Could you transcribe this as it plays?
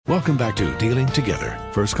Welcome back to Dealing Together.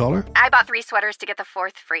 First caller? I bought 3 sweaters to get the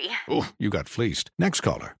 4th free. Oh, you got fleeced. Next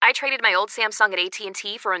caller? I traded my old Samsung at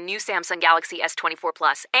AT&T for a new Samsung Galaxy S24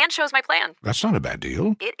 Plus and chose my plan. That's not a bad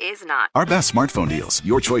deal. It is not. Our best smartphone deals.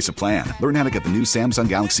 Your choice of plan. Learn how to get the new Samsung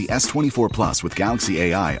Galaxy S24 Plus with Galaxy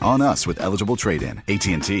AI on us with eligible trade-in.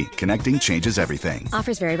 AT&T. Connecting changes everything.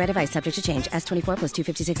 Offers vary by device. Subject to change. S24 plus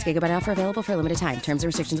 256 gigabyte offer available for a limited time. Terms and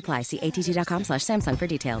restrictions apply. See att.com/Samsung for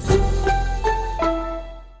details.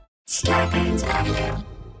 Scarpins Avenue.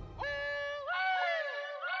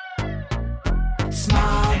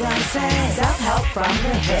 Small doses. Self-help from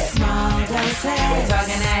the hip. Small doses. We're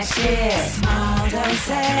talking that shit. Small doses.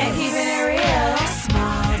 And keeping it real.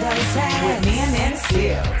 Small doses. With me and Nana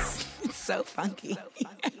Seals. It's so funky.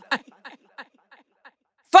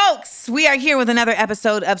 Folks, we are here with another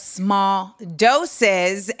episode of Small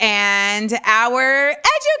Doses, and our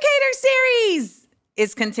Educator series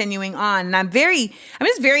is continuing on. And I'm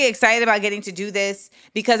just very excited about getting to do this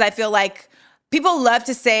because I feel like people love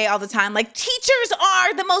to say all the time, like, teachers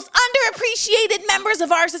are the most underappreciated members of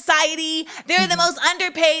our society. They're the most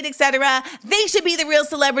underpaid, etc. They should be the real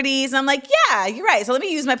celebrities. And I'm like, yeah, you're right. So let me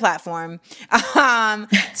use my platform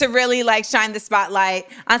to really shine the spotlight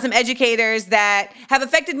on some educators that have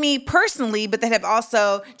affected me personally, but that have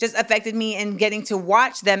also just affected me in getting to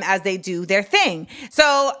watch them as they do their thing.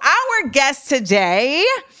 So our guest today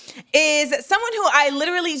is someone who I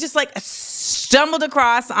literally just stumbled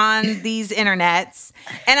across on these internets.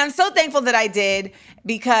 And I'm so thankful that I did,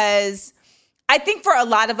 because I think for a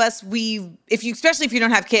lot of us, especially if you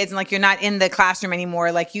don't have kids and you're not in the classroom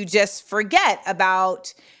anymore, you just forget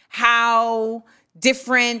about how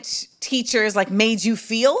different teachers made you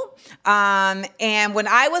feel. And when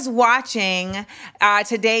I was watching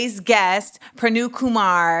today's guest, Pranoo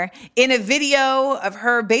Kumar, in a video of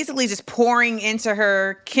her basically just pouring into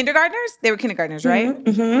her kindergartners, they were kindergartners, right?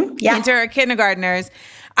 Mm-hmm. Yeah. Into her kindergartners,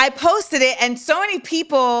 I posted it, and so many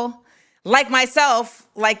people like myself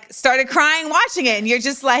started crying watching it, and you're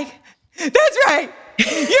just like, that's right. You're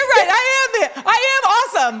right. I am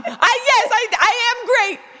awesome. I am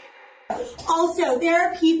great. Also, there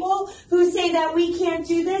are people who say that we can't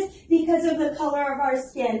do this because of the color of our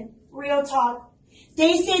skin. Real talk.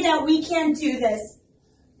 They say that we can't do this,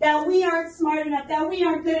 that we aren't smart enough, that we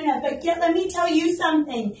aren't good enough. But let me tell you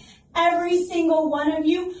something. Every single one of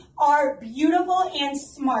you are beautiful and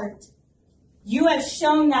smart. You have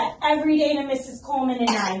shown that every day to Mrs. Coleman and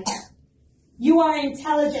I. You are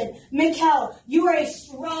intelligent. Mikkel, you are a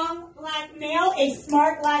strong black male, a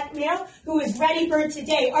smart black male who is ready for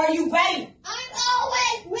today. Are you ready? I'm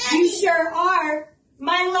always ready. You sure are.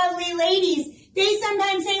 My lovely ladies, they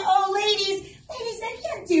sometimes say, oh, ladies, they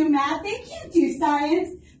can't do math. They can't do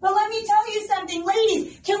science. But let me tell you something,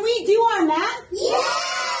 ladies. Can we do our math? Yes!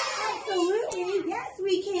 Absolutely. Yes,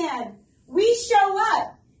 we can. We show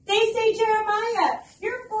up. They say, Jeremiah,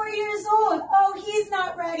 you're 4 years old. Oh, he's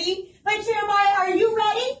not ready. But Jeremiah, are you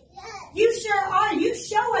ready? Yes. You sure are. You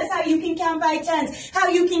show us how you can count by tens, how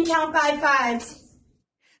you can count by fives.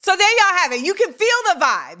 So there y'all have it. You can feel the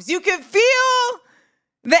vibes. You can feel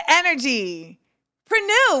the energy.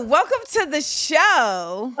 Pranoo, welcome to the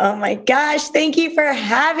show. Oh my gosh, thank you for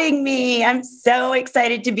having me. I'm so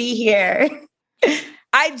excited to be here.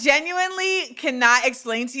 I genuinely cannot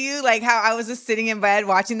explain to you how I was just sitting in bed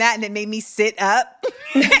watching that, and it made me sit up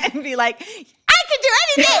and be like, I can do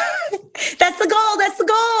anything. That's the goal. That's the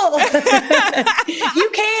goal. You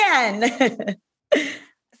can.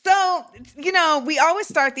 So, we always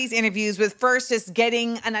start these interviews with first just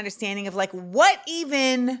getting an understanding of what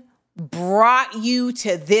even brought you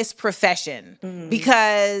to this profession.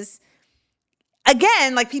 Because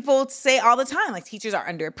again, people say all the time, teachers are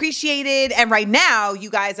underappreciated. And right now, you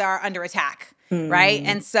guys are under attack, right?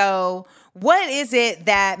 And so what is it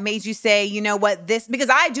that made you say, you know what, because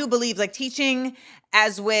I do believe teaching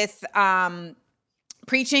as with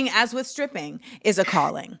preaching as with stripping is a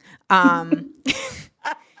calling.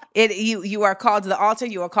 You are called to the altar,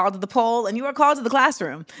 you are called to the pole, and you are called to the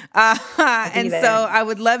classroom. And so I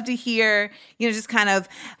would love to hear, just kind of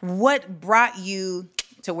what brought you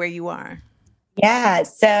to where you are. Yeah.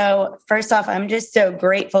 So first off, I'm just so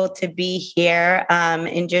grateful to be here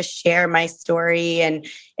and just share my story and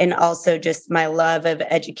also just my love of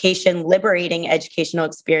education, liberating educational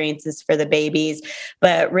experiences for the babies.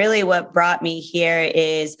 But really what brought me here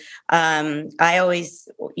is I always,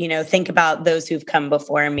 think about those who've come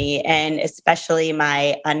before me, and especially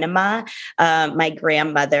my Annama, my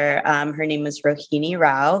grandmother. Her name was Rohini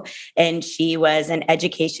Rao, and she was an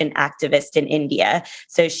education activist in India.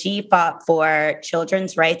 So she fought for for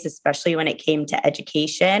children's rights, especially when it came to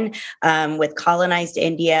education, with colonized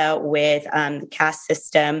India, with the caste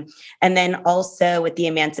system, and then also with the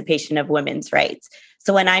emancipation of women's rights.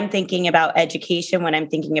 So when I'm thinking about education, when I'm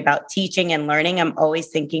thinking about teaching and learning, I'm always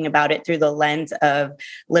thinking about it through the lens of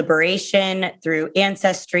liberation, through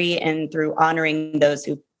ancestry, and through honoring those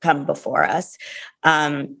who come before us.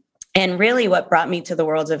 And really what brought me to the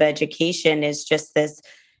world of education is just this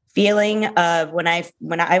feeling of when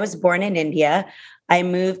I was born in India, I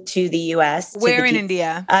moved to the US. Where in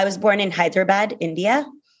India? I was born in Hyderabad, India.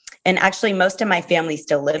 And actually most of my family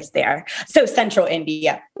still lives there. So central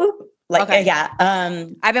India. Ooh. Okay. Yeah.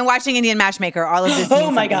 I've been watching Indian Matchmaker. All of this means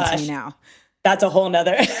oh my something gosh. to me now. That's a whole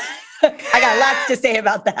nother. I got lots to say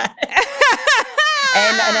about that.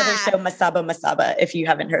 And another show, Masaba Masaba, if you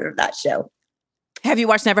haven't heard of that show. Have you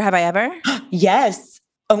watched Never Have I Ever? Yes.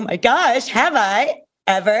 Oh my gosh. Have I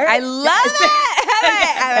ever? I love it.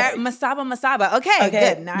 Masaba. Okay,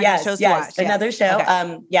 good. Now I have shows to watch. Another show.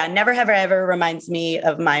 Okay. Never Have I Ever reminds me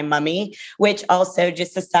of my mummy, which also,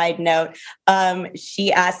 just a side note,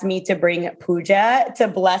 she asked me to bring puja to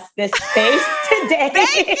bless this space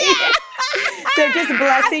today. So just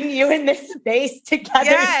blessing you in this space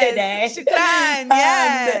together today. Shukran,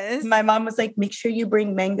 yes. My mom was like, make sure you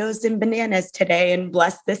bring mangoes and bananas today and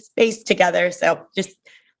bless this space together. So just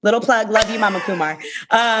little plug. Love you, Mama Kumar.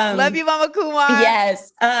 Love you, Mama Kumar.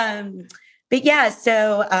 Yes. But yeah,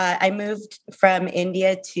 so I moved from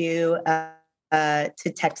India to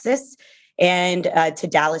Texas and to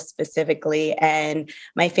Dallas specifically. And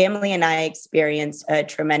my family and I experienced a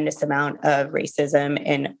tremendous amount of racism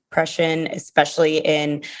and oppression, especially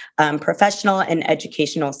in professional and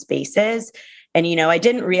educational spaces. And, I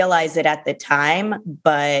didn't realize it at the time,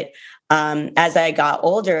 but as I got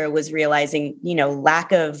older, was realizing,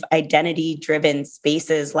 lack of identity-driven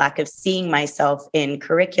spaces, lack of seeing myself in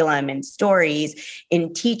curriculum and stories,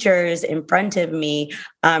 in teachers in front of me,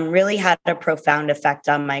 really had a profound effect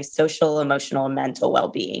on my social, emotional, and mental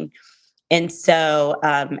well-being. And so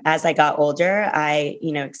as I got older, I,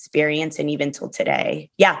 experienced, and even till today.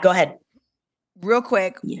 Yeah, go ahead. Real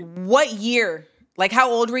quick, what year? Like,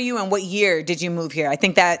 how old were you and what year did you move here? I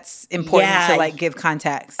think that's important to give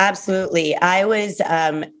context. Absolutely. I was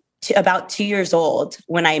about 2 years old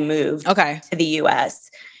when I moved to the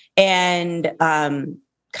US, and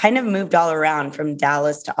kind of moved all around from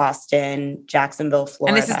Dallas to Austin, Jacksonville,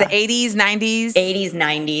 Florida. And this is the 80s, 90s? 80s,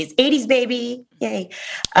 90s. 80s, baby. Yay.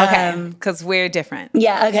 Okay, because we're different.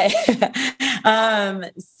 Yeah, okay.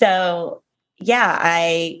 So, yeah,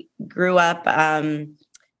 I grew up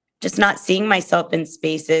just not seeing myself in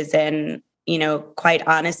spaces. And, quite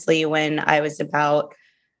honestly, when I was about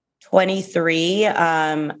 23,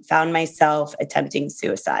 found myself attempting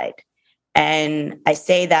suicide. And I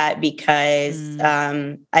say that because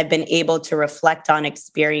I've been able to reflect on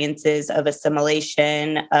experiences of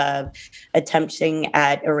assimilation, of attempting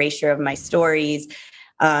at erasure of my stories.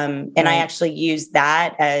 And I actually use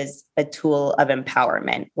that as a tool of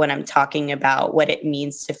empowerment when I'm talking about what it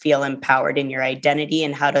means to feel empowered in your identity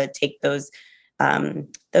and how to take those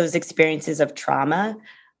experiences of trauma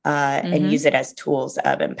and use it as tools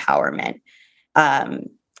of empowerment.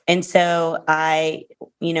 And so I,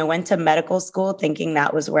 went to medical school thinking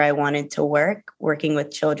that was where I wanted to working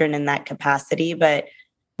with children in that capacity. But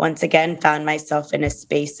once again, found myself in a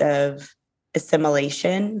space of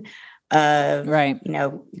assimilation, of,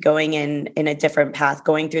 going in a different path,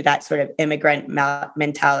 going through that sort of immigrant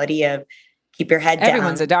mentality of keep your head down.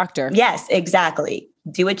 Everyone's a doctor. Yes, exactly.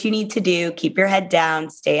 Do what you need to do. Keep your head down,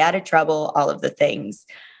 stay out of trouble, all of the things.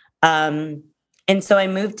 And so I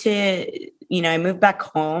moved back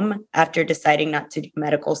home after deciding not to do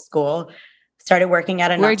medical school, started working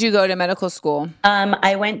at Where'd you go to medical school?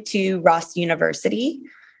 I went to Ross University.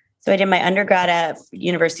 So I did my undergrad at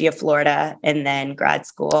University of Florida and then grad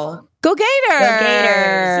school. Go Gators! Go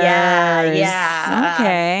Gators! Yeah.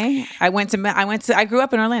 Okay. I grew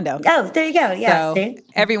up in Orlando. Oh, there you go. Yeah. So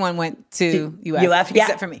everyone went to UF yeah.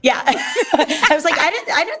 except for me. Yeah. I was like,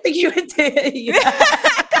 I don't think you went to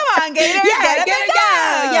UF. Come on, Gators. Yeah, get it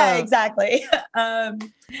go. Yeah, exactly.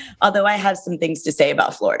 Although I have some things to say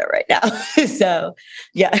about Florida right now. So,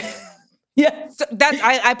 yeah. Yeah. So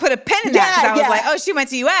I put a pin in that because I was like, oh, she went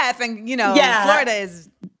to UF and, Florida is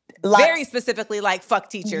very specifically like fuck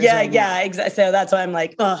teachers. Yeah, exactly. So that's why I'm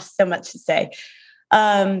like, oh, so much to say.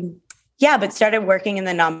 But started working in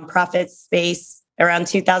the nonprofit space around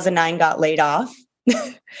 2009, got laid off.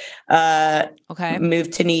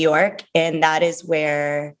 Moved to New York. And that is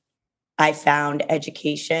where I found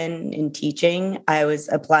education and teaching. I was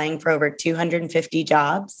applying for over 250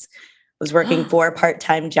 jobs, was working 4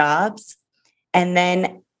 part-time jobs. And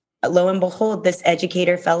then lo and behold, this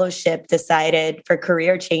Educator Fellowship decided for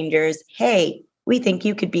career changers, hey, we think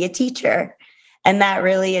you could be a teacher. And that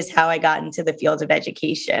really is how I got into the field of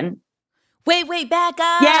education. Wait, back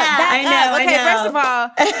up. Yeah, back I know. up. Okay, I know. first of all,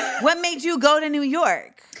 what made you go to New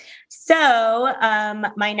York? So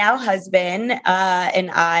my now husband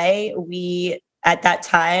and we at that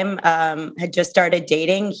time had just started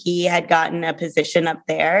dating. He had gotten a position up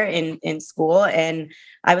there in school. And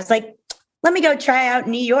I was like, let me go try out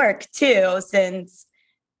New York too, since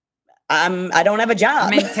I don't have a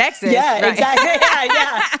job. I'm in Texas. Yeah, right. exactly.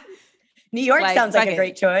 Yeah. New York sounds like a it.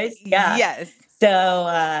 great choice. Yeah. Yes.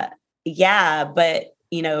 So, but,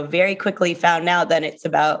 very quickly found out that it's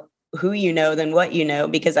about who you know than what you know,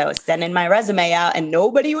 because I was sending my resume out and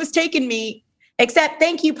nobody was taking me except,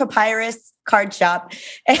 thank you, Papyrus Card Shop.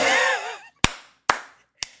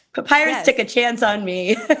 Papyrus took a chance on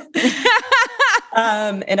me in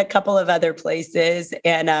a couple of other places.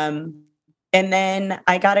 And then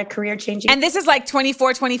I got a career changing. And this is like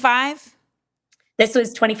 24, 25? This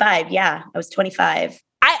was 25. Yeah, I was 25.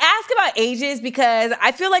 I ask about ages because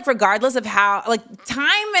I feel like regardless of how, like,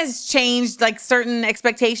 time has changed, like, certain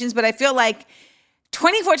expectations, but I feel like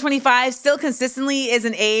 24, 25 still consistently is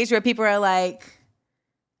an age where people are like,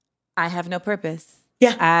 I have no purpose.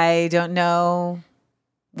 Yeah. I don't know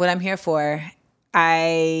what I'm here for.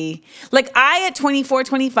 I at 24,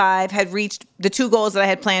 25 had reached the two goals that I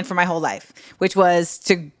had planned for my whole life, which was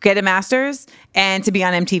to get a master's and to be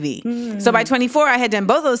on MTV. So by 24, I had done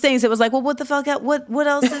both those things. It was like, well, what the fuck? What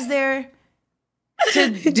else is there to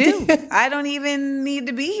do? I don't even need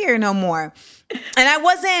to be here no more. And I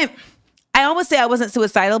always say I wasn't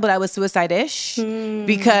suicidal, but I was suicide-ish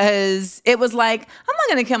because it was like, I'm not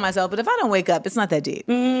going to kill myself, but if I don't wake up, it's not that deep.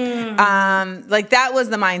 That was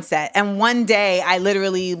the mindset. And one day I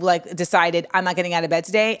literally decided I'm not getting out of bed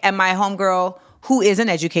today. And my homegirl, who is an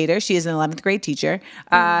educator, she is an 11th grade teacher,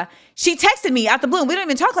 she texted me out the blue. We don't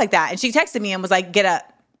even talk like that. And she texted me and was like, get up.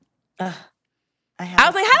 I was like, how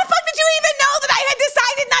the fuck did you even know that I had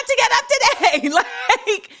decided not to get up today?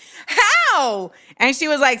 How? And she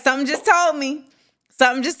was like, something just told me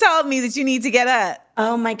that you need to get up.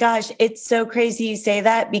 Oh my gosh. It's so crazy you say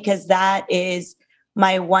that, because that is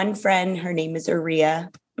my one friend. Her name is Aria.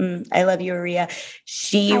 I love you, Aria.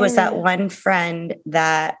 She was that one friend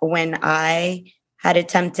that when I had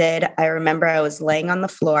attempted, I remember I was laying on the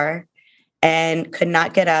floor and could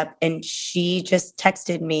not get up. And she just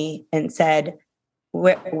texted me and said,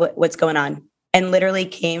 what's going on? And literally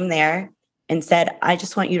came there and said, I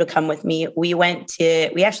just want you to come with me. We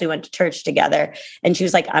actually went to church together. And she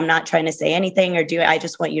was like, I'm not trying to say anything or do it. I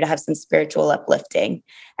just want you to have some spiritual uplifting.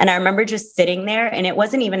 And I remember just sitting there, and it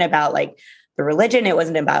wasn't even about like the religion. It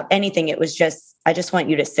wasn't about anything. It was just, I just want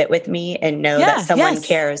you to sit with me and know that someone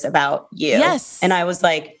cares about you. Yes. And I was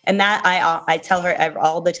like, and that I tell her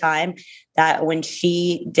all the time that when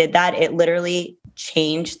she did that, it literally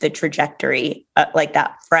changed the trajectory, like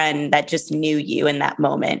that friend that just knew you in that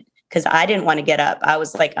moment. Because I didn't want to get up. I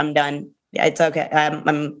was like, I'm done. It's okay.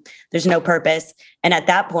 There's no purpose. And at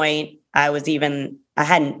that point, I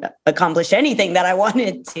hadn't accomplished anything that I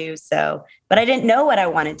wanted to. So, but I didn't know what I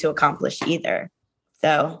wanted to accomplish either.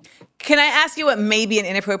 So, can I ask you what may be an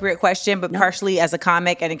inappropriate question, but partially as a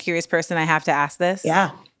comic and a curious person, I have to ask this?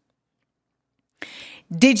 Yeah.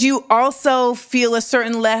 Did you also feel a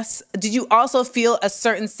certain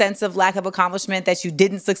sense of lack of accomplishment that you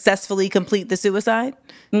didn't successfully complete the suicide?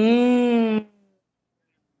 I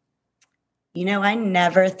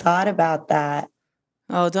never thought about that.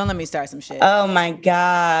 Oh, don't let me start some shit. Oh my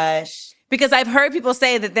gosh. Because I've heard people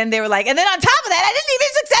say that then they were like, and then on top of that, I didn't even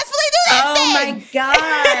successfully do that thing. Oh my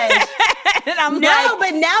gosh. And no,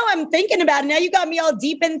 but now I'm thinking about it. Now you got me all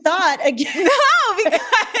deep in thought again. No, because...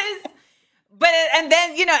 But, and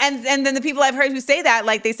then, and then the people I've heard who say that,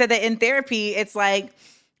 like they said that in therapy, it's like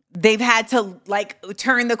they've had to like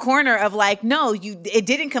turn the corner of like, no, it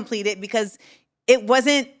didn't complete it because it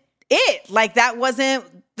wasn't it. Like that wasn't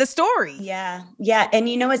the story. Yeah. Yeah. And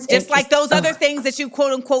it's just like those other things that you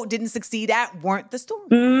quote unquote didn't succeed at weren't the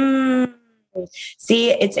story.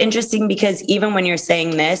 See, it's interesting because even when you're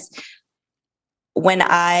saying this, when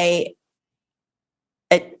I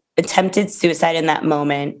attempted suicide in that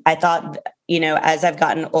moment, I thought, as I've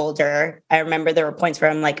gotten older, I remember there were points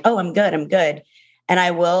where I'm like, oh, I'm good. And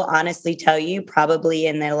I will honestly tell you, probably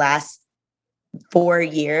in the last 4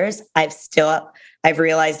 years, I've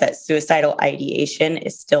realized that suicidal ideation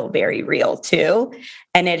is still very real too.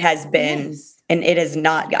 And it has been, and it is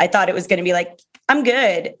not, I thought it was going to be like, I'm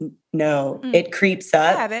good. No, it creeps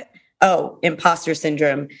up. I have it. imposter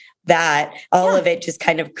syndrome, that all of it just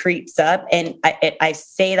kind of creeps up. And I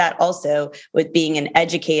say that also with being an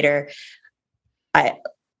educator,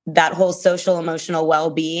 that whole social emotional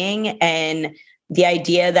well-being and the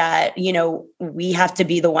idea that, we have to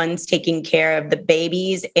be the ones taking care of the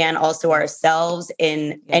babies and also ourselves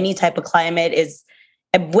in any type of climate is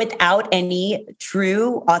without any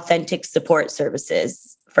true authentic support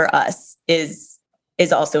services for us is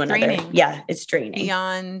also another. Draining. Yeah, it's draining.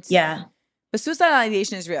 Beyond. Yeah. But suicidal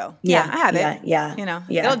ideation is real. Yeah, I have it. Yeah.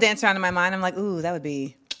 It'll dance around in my mind. I'm like, ooh, that would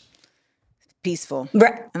be peaceful.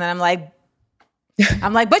 Right. And then I'm like,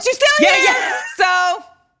 but you're still here. Yeah. So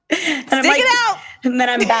stick it out. And then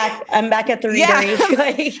I'm back at the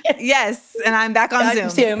readery. Yes. And I'm back on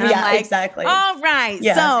Zoom. And I'm exactly. All right.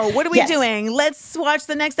 Yeah. So what are we doing? Let's watch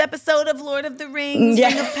the next episode of Lord of the Rings,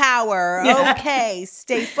 Ring of Power. Yeah. Okay.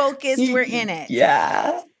 Stay focused. We're in it.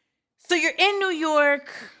 Yeah. So you're in New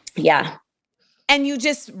York. Yeah. And you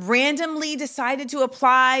just randomly decided to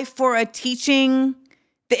apply for a teaching.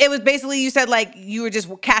 It was basically, you said like you were just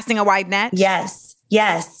casting a wide net. Yes.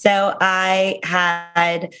 So I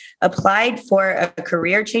had applied for a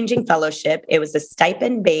career-changing fellowship. It was a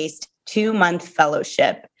stipend-based 2-month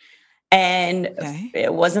fellowship. And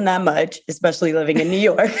it wasn't that much, especially living in New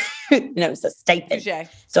York. It was a stipend.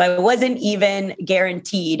 So I wasn't even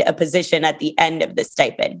guaranteed a position at the end of the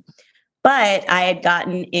stipend. But I had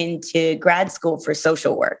gotten into grad school for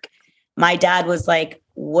social work. My dad was like,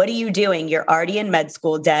 what are you doing? You're already in med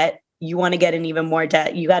school debt. You want to get in even more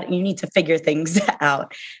debt. You need to figure things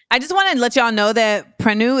out. I just want to let y'all know that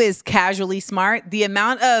Pranoo is casually smart. The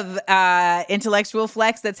amount of intellectual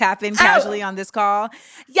flex that's happened casually on this call.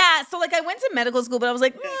 Yeah. So like I went to medical school, but I was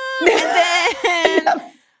like, and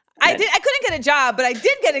then I couldn't get a job, but I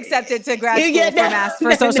did get accepted to grad school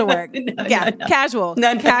for social work. Casual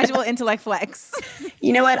intellect flex.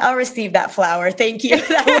 You know what? I'll receive that flower. Thank you.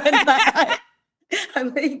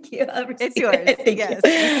 Thank you. It's yours. Thank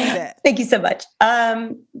you. Thank you so much.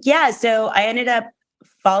 So I ended up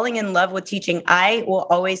falling in love with teaching. I will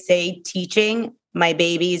always say teaching my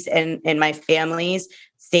babies and my families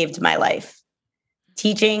saved my life.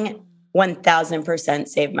 Teaching 1000%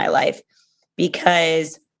 saved my life,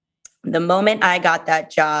 because the moment I got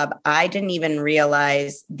that job, I didn't even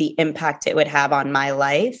realize the impact it would have on my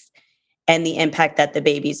life and the impact that the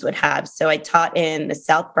babies would have. So I taught in the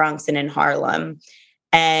South Bronx and in Harlem.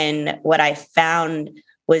 And what I found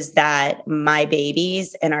was that my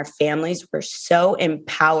babies and our families were so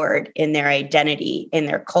empowered in their identity, in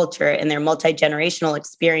their culture, in their multi-generational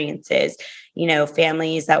experiences,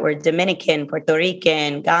 families that were Dominican, Puerto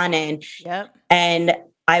Rican, Ghanaian. Yep. And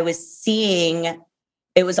I was seeing,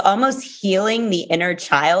 it was almost healing the inner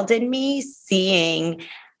child in me, seeing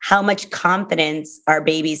how much confidence our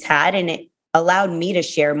babies had, and it allowed me to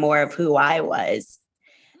share more of who I was.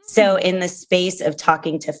 So in the space of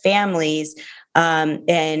talking to families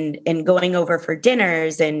and going over for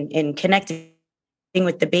dinners and connecting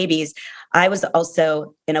with the babies, I was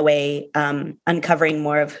also, in a way, uncovering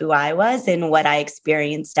more of who I was and what I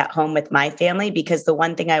experienced at home with my family. Because the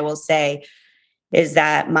one thing I will say is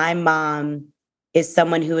that my mom is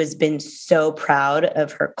someone who has been so proud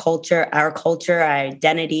of her culture, our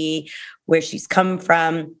identity, where she's come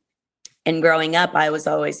from. And growing up, I was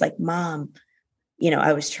always like, Mom,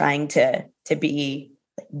 I was trying to be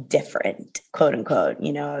different, quote unquote.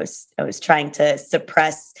 I was trying to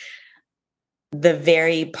suppress the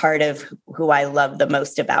very part of who I love the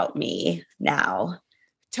most about me now.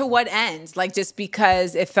 To what end? Like, just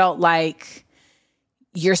because it felt like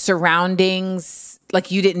your surroundings,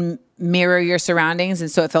 like you didn't mirror your surroundings, and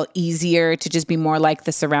so it felt easier to just be more like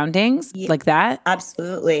the surroundings, like that?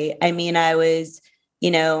 Absolutely. I mean, I was,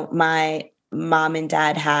 my mom and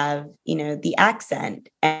dad have, the accent.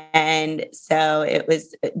 And so it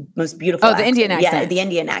was the most beautiful. Oh, the Indian accent. Yeah, the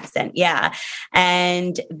Indian accent. Yeah.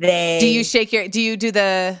 And do you do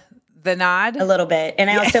the nod? A little bit. And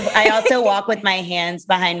I also walk with my hands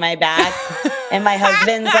behind my back. And my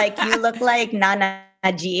husband's like, you look like Nana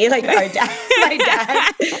G, like our dad, my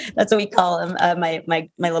dad. That's what we call him. My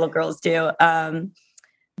little girls do.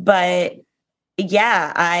 But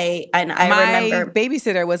yeah, I remember my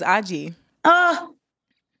babysitter was Aji. Oh,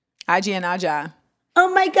 Aji and Aja.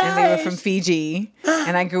 Oh my god! And they were from Fiji,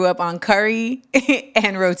 and I grew up on curry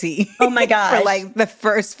and roti. Oh my gosh! For like the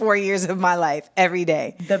first 4 years of my life, every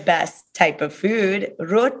day. The best type of food,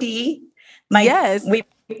 roti. Yes.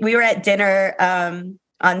 We were at dinner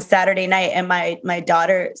on Saturday night, and my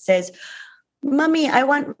daughter says, "Mommy, I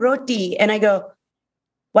want roti," and I go,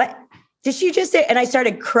 "What did she just say?" And I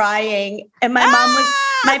started crying, and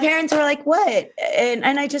my parents were like, "What?"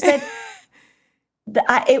 And I just said,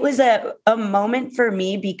 it was a moment for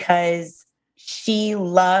me because she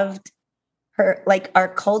loved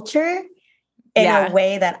our culture in a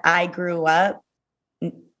way that I grew up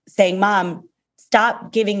saying, Mom,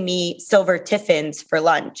 stop giving me silver tiffins for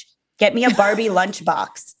lunch. Get me a Barbie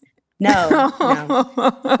lunchbox. No.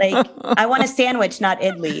 Like, I want a sandwich, not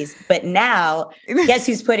idlis. But now, guess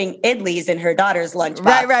who's putting idlis in her daughter's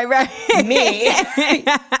lunchbox? Right. Me.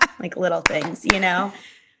 Like little things,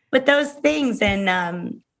 But those things, and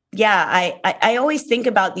I always think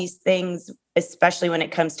about these things, especially when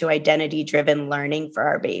it comes to identity-driven learning for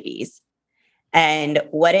our babies and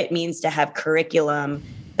what it means to have curriculum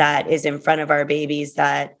that is in front of our babies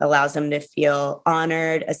that allows them to feel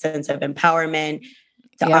honored, a sense of empowerment,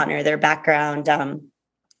 to honor their background.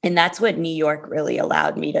 And that's what New York really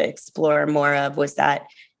allowed me to explore more of, was that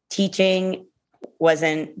teaching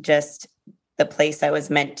wasn't just the place I was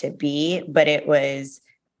meant to be, but it was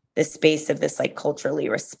the space of this like culturally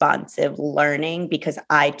responsive learning, because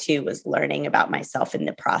I too was learning about myself in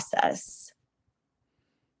the process.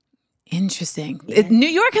 Interesting. New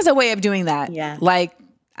York has a way of doing that. Yeah. Like,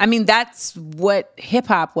 I mean, that's what hip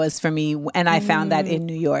hop was for me. And I found that in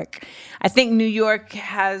New York. I think New York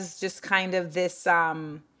has just kind of this,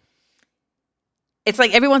 it's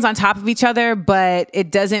like everyone's on top of each other, but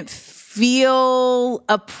it doesn't feel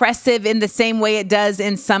oppressive in the same way it does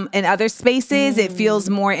in other spaces. It feels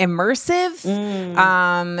more immersive.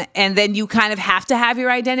 And then you kind of have to have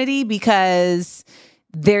your identity because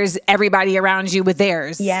there's everybody around you with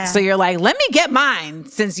theirs. Yeah. So you're like, let me get mine.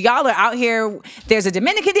 Since y'all are out here, there's a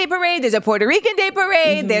Dominican Day Parade, there's a Puerto Rican Day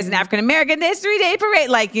Parade, there's an African American History Day Parade,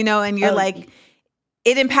 and you're like,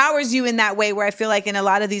 it empowers you in that way, where I feel like in a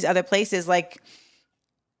lot of these other places, like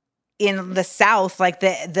in the South, like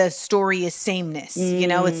the story is sameness.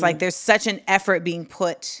 It's like there's such an effort being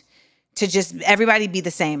put to just everybody be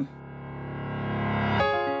the same.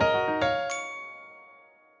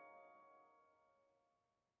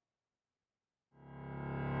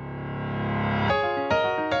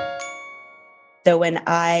 So when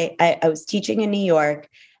I was teaching in New York,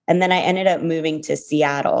 and then I ended up moving to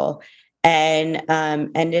Seattle, and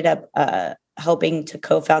ended up helping to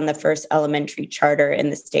co-found the first elementary charter in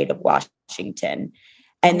the state of Washington.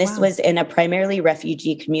 And this was in a primarily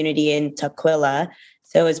refugee community in Tukwila.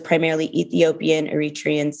 So it was primarily Ethiopian,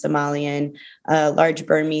 Eritrean, Somalian, large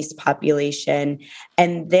Burmese population.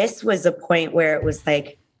 And this was a point where it was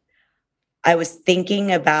like, I was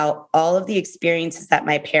thinking about all of the experiences that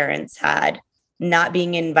my parents had, not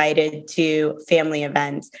being invited to family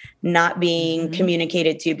events, not being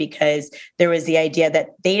communicated to because there was the idea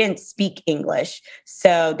that they didn't speak English,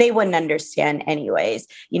 so they wouldn't understand anyways.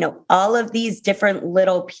 All of these different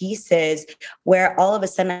little pieces where all of a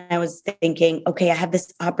sudden I was thinking, okay, I have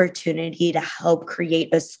this opportunity to help create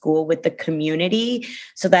a school with the community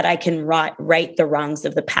so that I can right the wrongs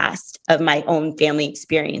of the past of my own family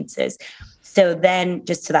experiences. So then,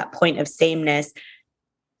 just to that point of sameness,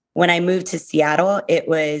 when I moved to Seattle, it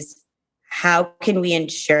was, how can we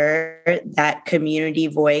ensure that community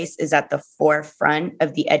voice is at the forefront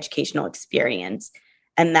of the educational experience?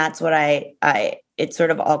 And that's what it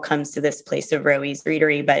sort of all comes to this place of Rowi's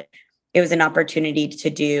Readery, but it was an opportunity to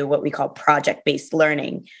do what we call project-based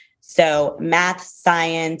learning. So math,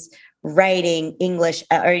 science, writing, English,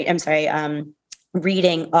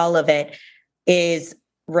 reading, all of it is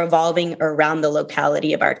revolving around the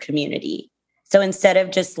locality of our community. So instead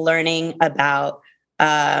of just learning about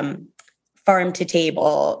farm to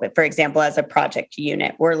table, for example, as a project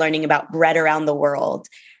unit, we're learning about bread around the world.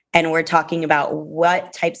 And we're talking about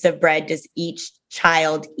what types of bread does each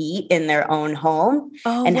child eat in their own home,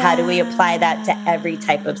 and how do we apply that to every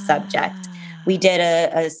type of subject. We did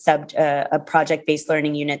a project-based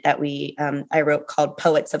learning unit that I wrote called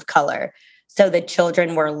Poets of Color. So the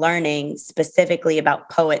children were learning specifically about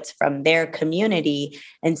poets from their community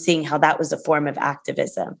and seeing how that was a form of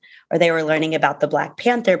activism. Or they were learning about the Black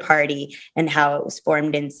Panther Party and how it was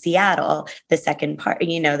formed in Seattle, the second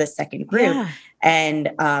group,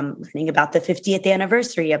 and learning about the 50th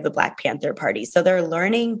anniversary of the Black Panther Party. So they're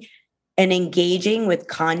learning and engaging with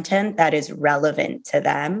content that is relevant to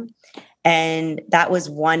them. And that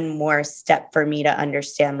was one more step for me to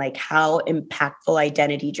understand like how impactful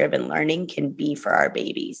identity-driven learning can be for our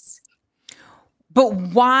babies. But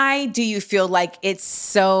why do you feel like it's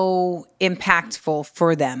so impactful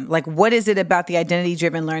for them? Like, what is it about the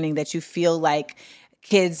identity-driven learning that you feel like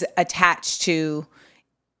kids attach to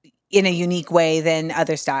in a unique way than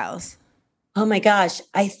other styles? Oh my gosh.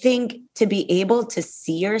 I think to be able to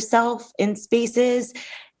see yourself in spaces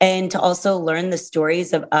and to also learn the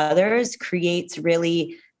stories of others creates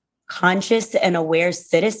really conscious and aware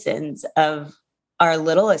citizens of our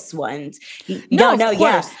littlest ones. No, No, of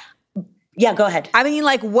yeah. course. Yeah, go ahead. I mean,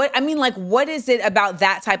 like, what is it about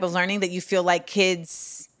that type of learning that you feel like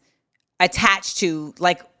kids attach to?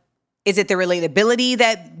 Like, is it the relatability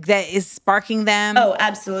that is sparking them? Oh,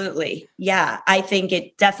 absolutely. Yeah. I think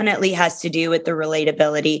it definitely has to do with the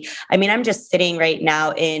relatability. I mean, I'm just sitting right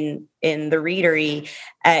now in the readery,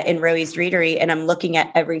 in Rowie's readery, and I'm looking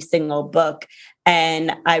at every single book.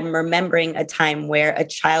 And I'm remembering a time where a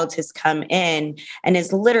child has come in and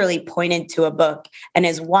has literally pointed to a book and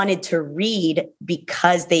has wanted to read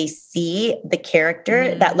because they see the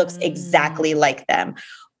character that looks exactly like them.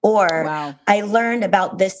 Or Wow. I learned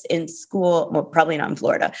about this in school. Well, probably not in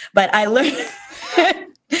Florida, but I learned.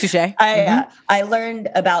 Touché. I learned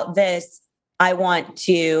about this. I want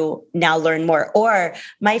to now learn more. Or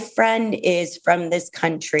my friend is from this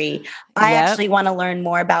country. I actually want to learn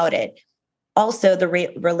more about it. Also, the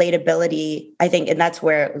relatability, I think, and that's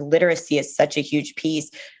where literacy is such a huge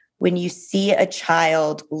piece. When you see a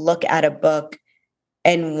child look at a book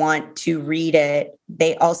and want to read it,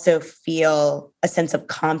 they also feel a sense of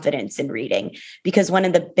confidence in reading. Because one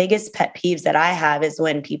of the biggest pet peeves that I have is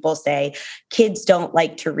when people say kids don't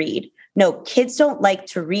like to read. No, kids don't like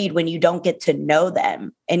to read when you don't get to know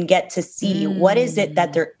them and get to see what is it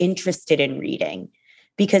that they're interested in reading.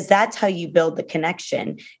 Because that's how you build the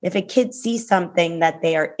connection. If a kid sees something that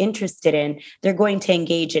they are interested in, they're going to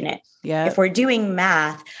engage in it. Yeah. If we're doing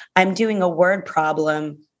math, I'm doing a word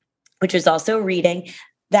problem, which is also reading,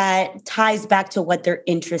 that ties back to what they're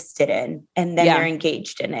interested in, and then they're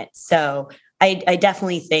engaged in it. So I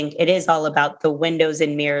definitely think it is all about the windows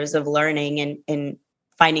and mirrors of learning and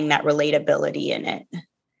finding that relatability in it.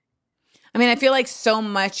 I mean, I feel like so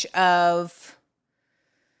much of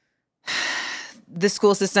the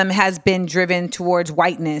school system has been driven towards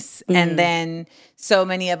whiteness. And then so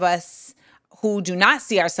many of us who do not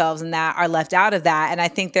see ourselves in that are left out of that. And I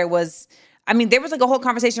think there was like a whole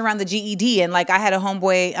conversation around the GED. And like I had a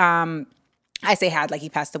homeboy, I say had, like he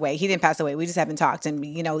passed away. He didn't pass away. We just haven't talked. And,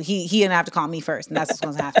 you know, he didn't have to call me first. And that's what's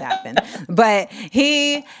going to have to happen. But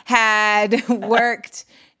he had worked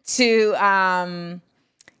to,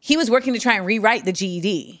 he was working to try and rewrite the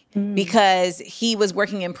GED because he was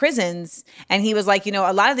working in prisons. And he was like, you know,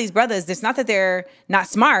 a lot of these brothers, it's not that they're not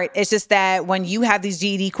smart. It's just that when you have these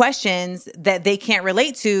GED questions that they can't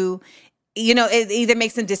relate to, you know, it either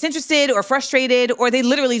makes them disinterested or frustrated, or they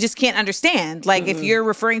literally just can't understand. Like if you're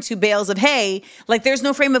referring to bales of hay, like there's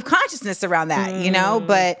no frame of consciousness around that, you know?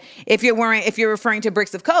 But if you're referring to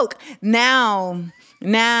bricks of Coke, now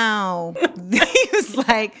he was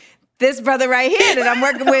like, this brother right here that I'm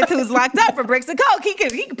working with who's locked up for bricks of Coke, he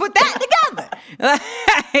can put that together.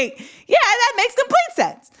 Like, yeah, that makes complete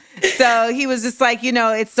sense. So he was just like, you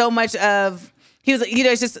know, it's so much of, he was, you know,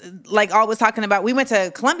 it's just like always talking about, we went to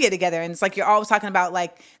Columbia together, and it's like you're always talking about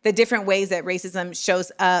like the different ways that racism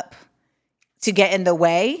shows up to get in the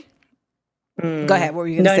way. Go ahead. What were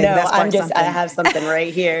you going to say? No, I have something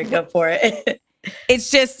right here. Go for it. It's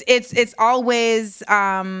just, it's always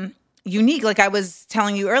unique. Like I was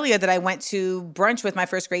telling you earlier that I went to brunch with my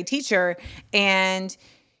first grade teacher, and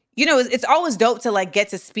you know, it's always dope to like get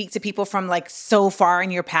to speak to people from like so far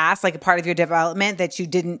in your past, like a part of your development that you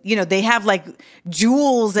didn't, you know, they have like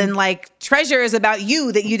jewels and like treasures about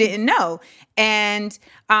you that you didn't know. And,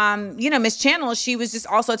 you know, Miss Channel, she was just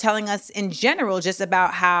also telling us in general, just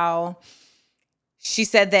about how she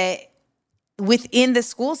said that within the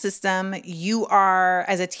school system, you are,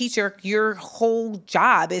 as a teacher, your whole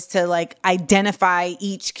job is to like identify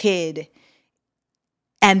each kid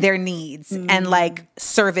and their needs and like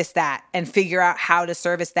service that and figure out how to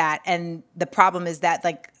service that. And the problem is that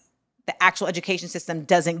like the actual education system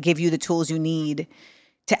doesn't give you the tools you need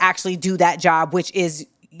to actually do that job, which is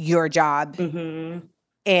your job.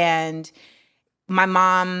 And my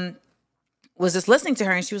mom was just listening to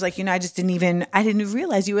her, and she was like, you know, I didn't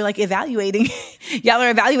realize you were like evaluating, y'all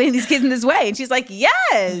are evaluating these kids in this way. And she's like,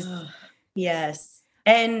 yes. Yes.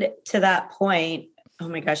 And to that point, oh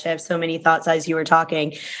my gosh, I have so many thoughts as you were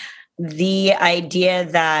talking. The idea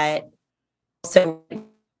that also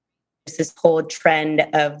this whole trend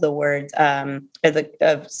of the words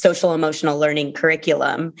of social emotional learning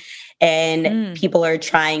curriculum, and people are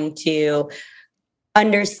trying to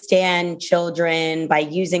understand children by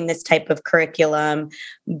using this type of curriculum.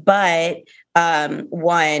 But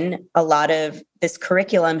one, a lot of this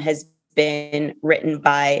curriculum has been written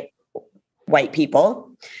by white people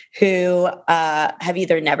who have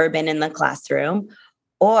either never been in the classroom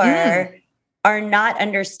or are not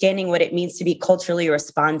understanding what it means to be culturally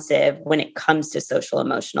responsive when it comes to social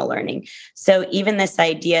emotional learning. So even this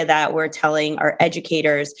idea that we're telling our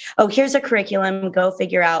educators, oh, here's a curriculum, go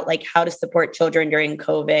figure out like how to support children during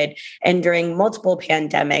COVID and during multiple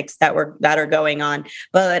pandemics that are going on.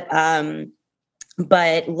 But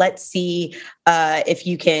let's see if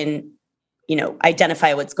you can,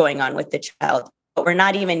 identify what's going on with the child. But we're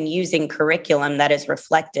not even using curriculum that is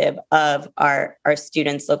reflective of our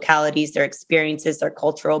students' localities, their experiences, their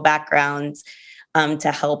cultural backgrounds,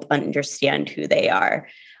 to help understand who they are.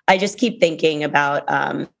 I just keep thinking about,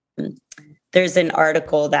 there's an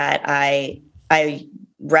article that I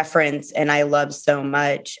reference and I love so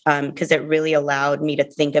much because it really allowed me to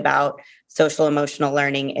think about social emotional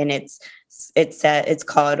learning. And it's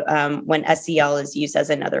called When SEL is Used as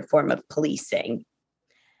Another Form of Policing.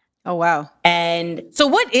 Oh, wow. And so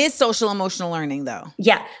what is social emotional learning though?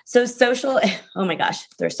 Yeah. So oh my gosh,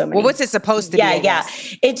 there's so many. Well, what's it supposed to be? Yeah.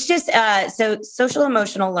 It's just, so social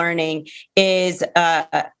emotional learning is,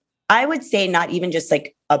 I would say not even just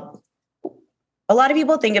like a lot of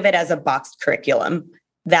people think of it as a boxed curriculum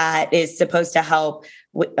that is supposed to help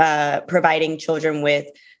providing children with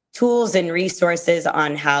tools and resources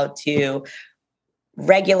on how to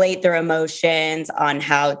regulate their emotions, on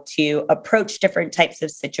how to approach different types of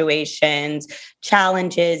situations,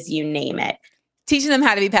 challenges, you name it. Teaching them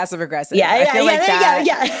how to be passive aggressive. Yeah, I feel like that.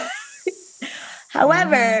 Yeah.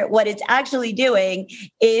 However, what it's actually doing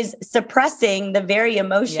is suppressing the very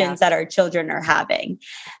emotions that our children are having.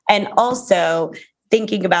 And also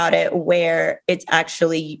thinking about it where it's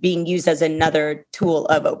actually being used as another tool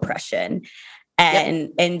of oppression.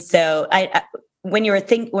 And so when you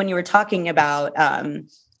were talking about,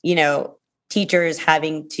 teachers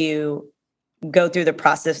having to go through the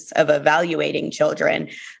process of evaluating children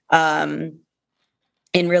and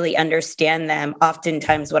really understand them,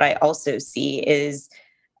 oftentimes what I also see is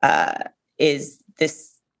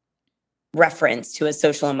this reference to a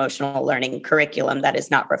social emotional learning curriculum that is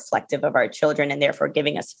not reflective of our children and therefore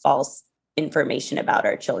giving us false information about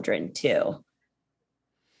our children too.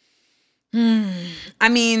 I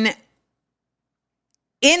mean,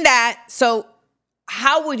 in that, so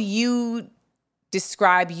how would you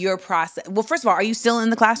describe your process? Well, first of all, are you still in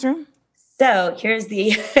the classroom? So here's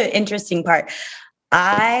the interesting part.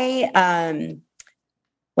 When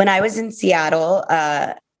I was in Seattle,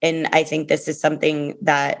 and I think this is something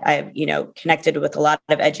that I've, connected with a lot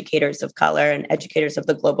of educators of color and educators of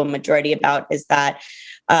the global majority about, is that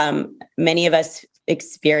many of us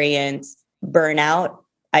experience burnout,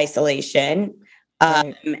 isolation,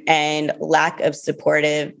 and lack of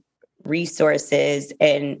supportive resources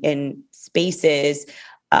and spaces,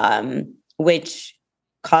 which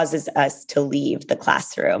causes us to leave the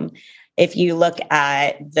classroom. If you look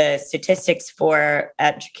at the statistics for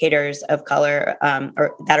educators of color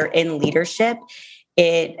or that are in leadership,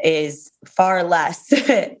 it is far less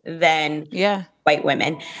than white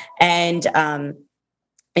women. And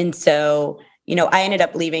so, I ended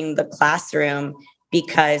up leaving the classroom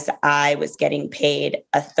because I was getting paid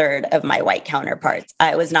a third of my white counterparts.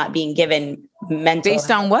 I was not being given mental Based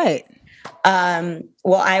on what?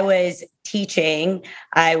 Well, I was teaching,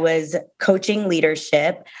 I was coaching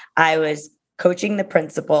leadership, I was coaching the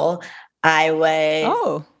principal, I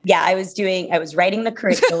was writing the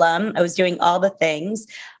curriculum, I was doing all the things,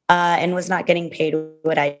 and was not getting paid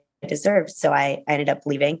what I deserved. So I ended up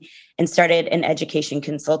leaving and started an education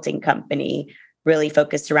consulting company, really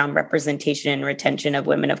focused around representation and retention of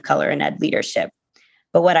women of color in ed leadership.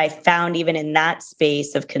 But what I found even in that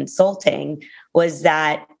space of consulting was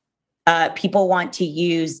that people want to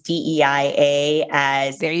use DEIA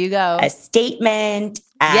as a statement,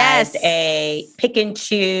 as a pick and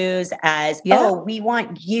choose, as, we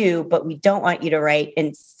want you, but we don't want you to write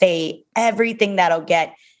and say everything that'll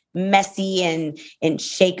get messy and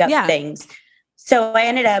shake up things. So I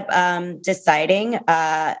ended up deciding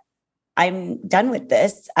I'm done with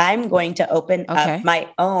this. I'm going to open up my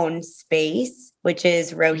own space, which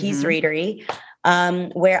is Rohi's Readery,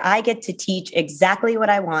 where I get to teach exactly what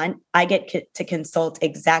I want. I get to consult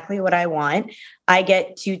exactly what I want. I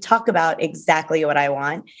get to talk about exactly what I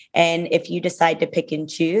want. And if you decide to pick and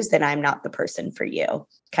choose, then I'm not the person for you,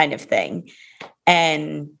 kind of thing.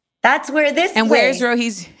 And that's where this where's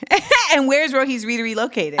Rohi's Readery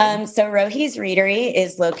located? So Rohi's Readery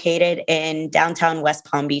is located in downtown West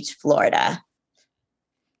Palm Beach, Florida.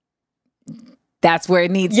 That's where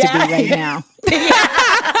it needs to be right now.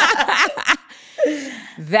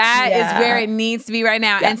 That is where it needs to be right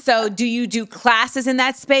now. Yeah. And so do you do classes in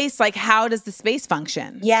that space? Like, how does the space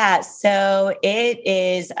function? Yeah, so it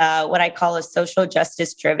is what I call a social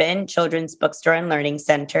justice driven children's bookstore and learning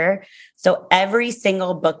center. So every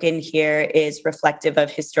single book in here is reflective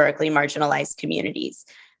of historically marginalized communities.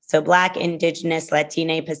 So Black, Indigenous,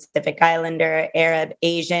 Latina, Pacific Islander, Arab,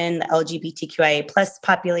 Asian, the LGBTQIA plus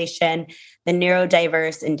population, the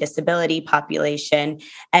neurodiverse and disability population.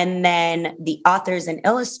 And then the authors and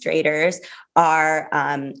illustrators are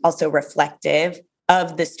also reflective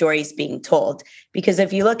of the stories being told. Because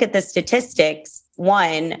if you look at the statistics,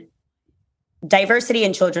 one, diversity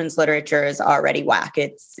in children's literature is already whack.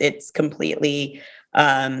 It's completely,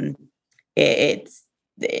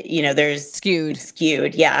 there's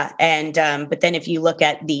skewed. Yeah. And, but then if you look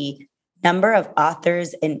at the number of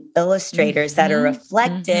authors and illustrators that are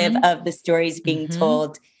reflective of the stories being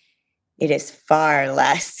told, it is far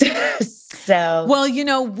less. So, well,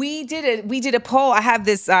 we did a poll. I have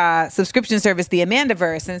this subscription service, the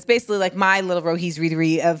Amandaverse, and it's basically like my little Rohis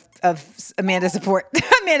readery of Amanda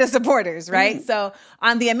supporters, right? So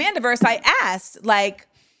on the Amandaverse, I asked, like,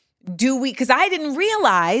 because I didn't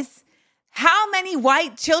realize how many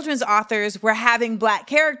white children's authors were having Black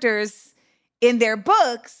characters in their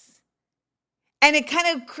books. And it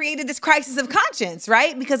kind of created this crisis of conscience,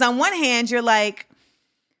 right? Because on one hand, you're like,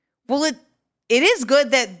 well, it is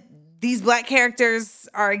good that these Black characters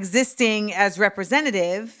are existing as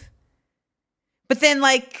representative. But then,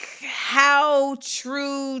 like, how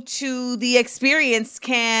true to the experience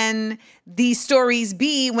can these stories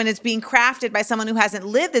be when it's being crafted by someone who hasn't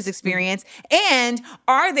lived this experience? And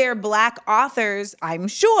are there Black authors, I'm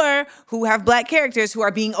sure, who have Black characters who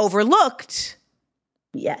are being overlooked?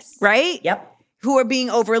 Yes. Right? Yep. Who are being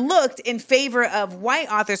overlooked in favor of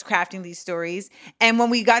white authors crafting these stories. And when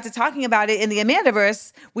we got to talking about it in the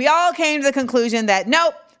Amandaverse, we all came to the conclusion that,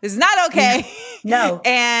 nope, this is not okay. No.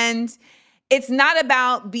 And it's not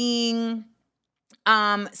about being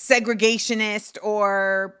segregationist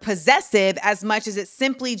or possessive as much as it's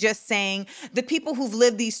simply just saying the people who've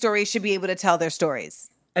lived these stories should be able to tell their stories.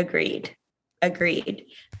 Agreed.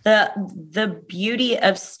 The beauty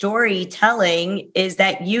of storytelling is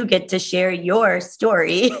that you get to share your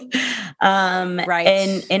story.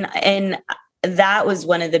 Right. And that was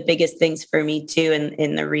one of the biggest things for me too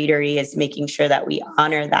in the readery, is making sure that we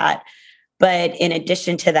honor that. But in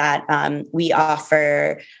addition to that, we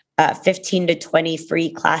offer 15 to 20 free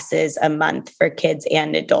classes a month for kids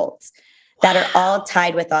and adults that are all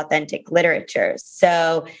tied with authentic literature.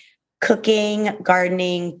 So cooking,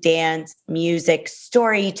 gardening, dance, music,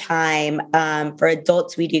 story time. For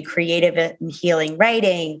adults, we do creative and healing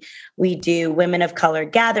writing. We do women of color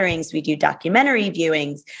gatherings. We do documentary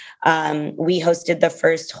viewings. We hosted the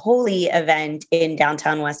first Holy event in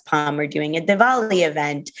downtown West Palm. We're doing a Diwali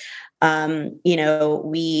event.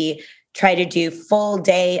 We try to do full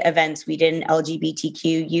day events. We did an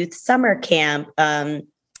LGBTQ youth summer camp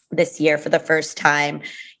this year for the first time.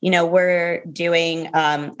 We're doing,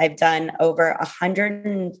 I've done over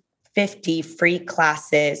 150 free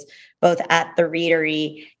classes, both at the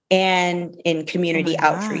readery and in community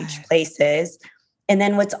outreach places. And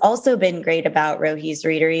then what's also been great about Rohi's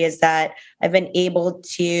Readery is that I've been able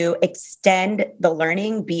to extend the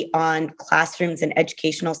learning beyond classrooms and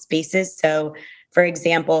educational spaces. So, for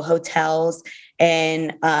example, hotels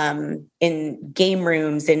and in game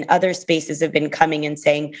rooms and other spaces have been coming and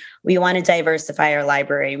saying, we want to diversify our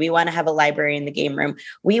library. We want to have a library in the game room.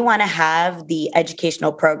 We want to have the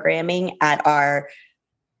educational programming at our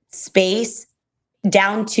space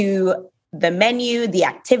down to the menu, the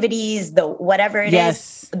activities, the whatever it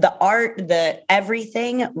is, the art, the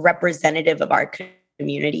everything representative of our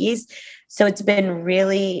communities. So it's been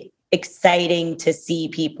really exciting to see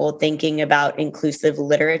people thinking about inclusive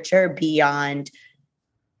literature beyond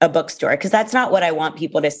a bookstore, because that's not what I want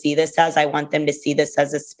people to see this as. I want them to see this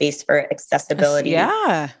as a space for accessibility.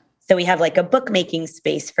 Yeah. So we have like a bookmaking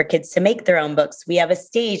space for kids to make their own books. We have a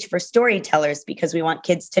stage for storytellers because we want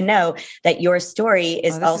kids to know that your story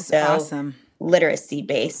is also awesome. Literacy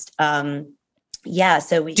based. So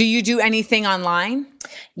do you do anything online?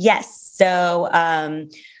 Yes. So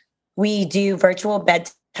we do virtual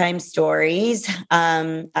bedtime stories.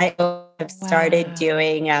 I have started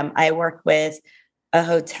doing, I work with a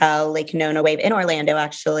hotel, Lake Nona Wave in Orlando,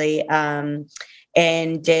 actually, and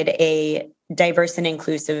did a diverse and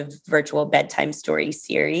inclusive virtual bedtime story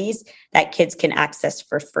series that kids can access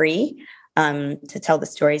for free to tell the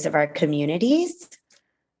stories of our communities.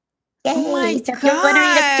 Yay! Oh my so if you want to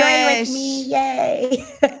read a story with me, yay!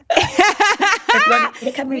 If you want me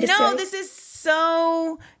to come read a story. This is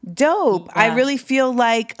so dope. Yeah. I really feel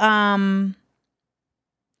like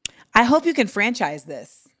I hope you can franchise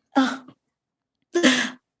this. Oh,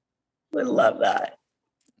 would love that.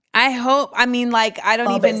 I hope. I mean, like, I don't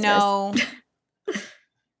All even business. know.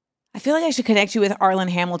 I feel like I should connect you with Arlen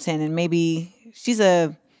Hamilton, and maybe she's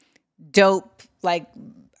a dope, like,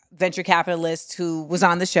 venture capitalist who was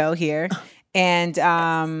on the show here.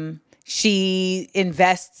 And she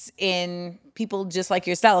invests in people just like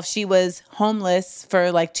yourself. She was homeless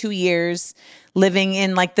for like 2 years, living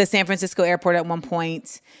in like the San Francisco airport at one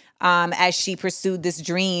point, as she pursued this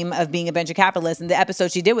dream of being a venture capitalist. And the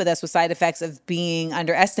episode she did with us was side effects of being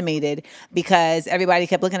underestimated, because everybody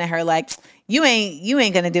kept looking at her like, you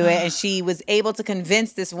ain't gonna do it. And she was able to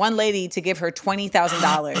convince this one lady to give her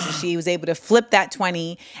 $20,000. And she was able to flip that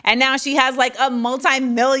 20. And now she has like a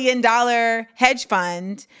multi-million-dollar hedge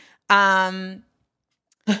fund.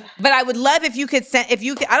 But I would love if you could I don't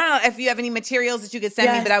know if you have any materials that you could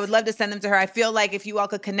send me, but I would love to send them to her. I feel like if you all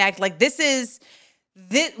could connect, like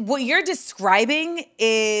what you're describing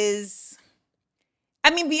is,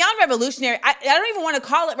 I mean, beyond revolutionary. I don't even want to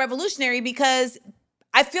call it revolutionary, because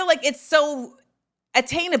I feel like it's so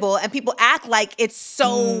attainable and people act like it's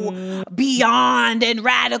so beyond and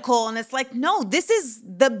radical. And it's like, no, this is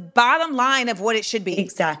the bottom line of what it should be.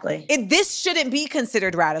 Exactly. This shouldn't be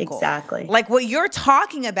considered radical. Exactly. Like what you're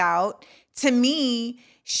talking about, to me,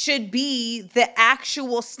 should be the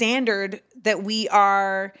actual standard that we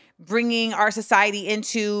are bringing our society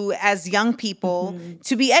into as young people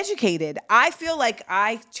to be educated. I feel like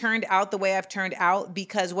I turned out the way I've turned out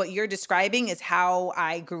because what you're describing is how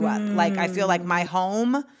I grew up. Like, I feel like my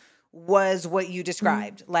home was what you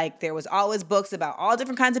described. Like, there was always books about all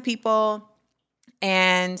different kinds of people,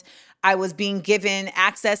 and I was being given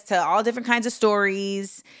access to all different kinds of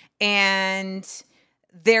stories, and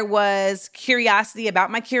there was curiosity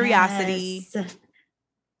about my curiosity. Yes.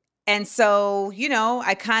 And so,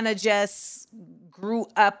 I kind of just grew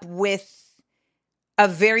up with a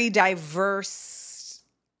very diverse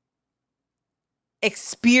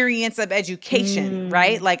experience of education,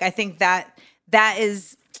 right? Like, I think that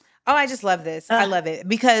is, I just love this. I love it,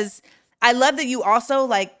 because I love that you also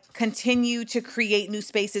like continue to create new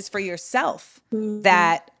spaces for yourself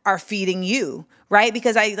that are feeding you, right?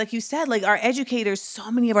 Because like you said, like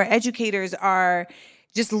so many of our educators are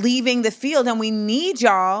just leaving the field, and we need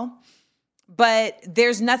y'all, but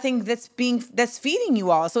there's nothing that's feeding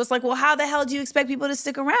you all. So it's like, well, how the hell do you expect people to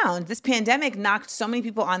stick around? This pandemic knocked so many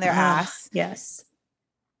people on their ass. Yes.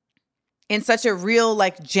 In such a real,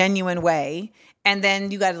 like, genuine way. And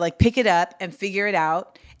then you got to like pick it up and figure it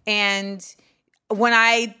out. And when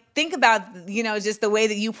I think about, just the way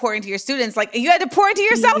that you pour into your students, like, you had to pour into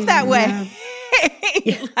yourself that way.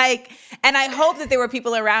 Like, and I hope that there were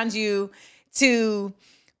people around you to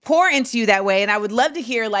pour into you that way. And I would love to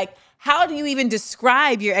hear, like, how do you even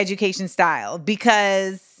describe your education style?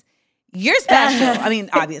 Because you're special. I mean,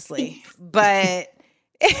 obviously, but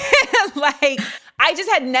like, I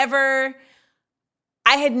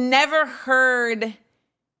had never heard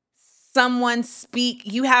someone speak.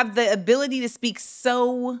 You have the ability to speak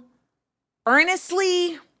so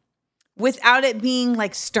earnestly without it being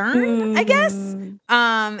like stern, I guess.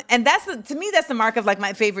 And to me, that's the mark of like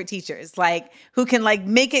my favorite teachers, like, who can like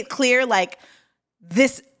make it clear, like,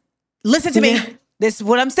 this, listen to me. This is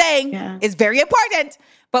what I'm saying is very important,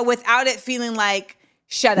 but without it feeling like,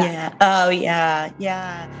 shut up. Yeah. Oh, yeah.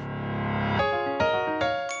 Yeah.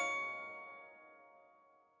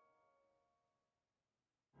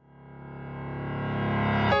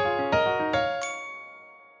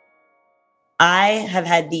 I have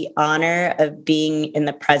had the honor of being in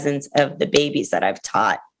the presence of the babies that I've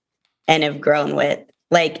taught and have grown with.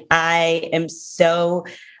 Like, I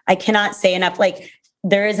cannot say enough. Like,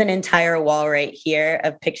 there is an entire wall right here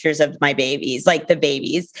of pictures of my babies, like the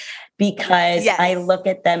babies, because I look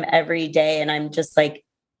at them every day and I'm just like,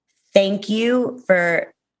 thank you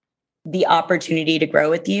for the opportunity to grow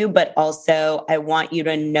with you. But also, I want you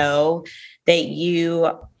to know that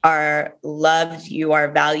you are loved, you are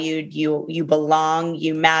valued, you belong,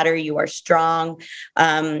 you matter, you are strong,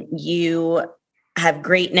 you have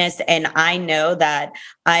greatness. And I know that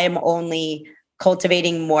I am only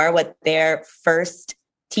cultivating more what their first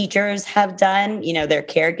teachers have done, their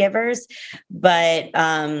caregivers. But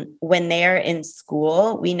when they're in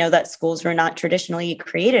school, we know that schools were not traditionally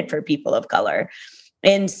created for people of color.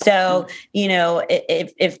 And so,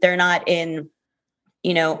 if they're not in,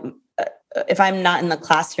 if I'm not in the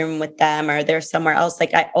classroom with them or they're somewhere else,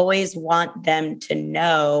 like, I always want them to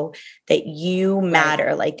know that you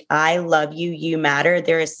matter. Like, I love you, you matter.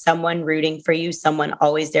 There is someone rooting for you, someone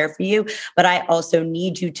always there for you. But I also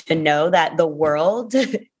need you to know that the world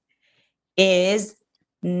is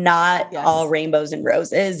not all rainbows and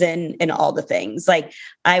roses and all the things. Like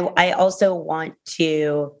I also want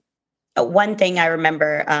to, one thing I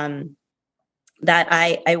remember, that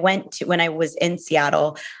I went to when I was in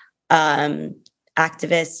Seattle,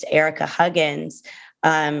 activist Erica Huggins,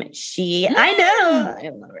 I love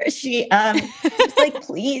her. She was like,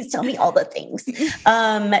 please tell me all the things.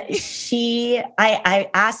 I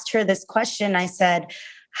asked her this question. I said,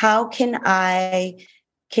 how do I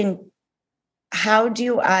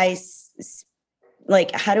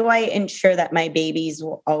ensure that my babies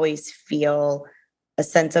will always feel a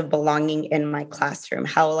sense of belonging in my classroom?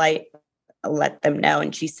 How will I let them know?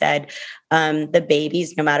 And she said, the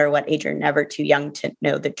babies, no matter what age, are never too young to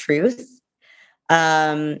know the truth.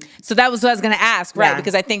 So that was what I was going to ask, right? Yeah.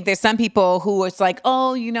 Because I think there's some people who it's like,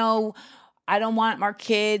 oh, I don't want our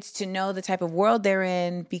kids to know the type of world they're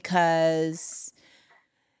in because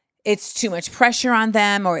it's too much pressure on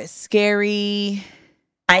them or it's scary.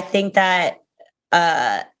 I think that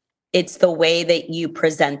it's the way that you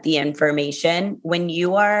present the information. When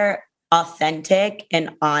you are authentic and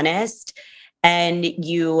honest and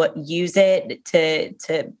you use it to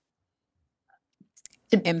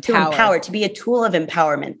empower, to be a tool of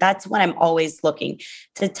empowerment. That's what I'm always looking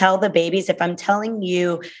to tell the babies. If I'm telling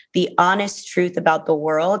you the honest truth about the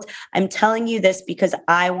world, I'm telling you this because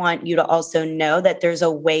I want you to also know that there's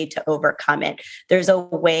a way to overcome it. There's a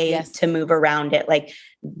way to move around it. Like,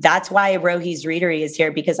 that's why Rohi's Readery is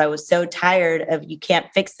here, because I was so tired of, you can't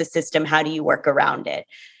fix the system. How do you work around it?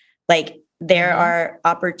 Like, there are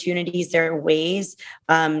opportunities, there are ways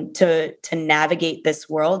to navigate this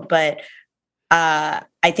world. But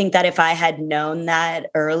I think that if I had known that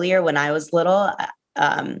earlier when I was little,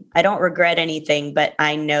 I don't regret anything, but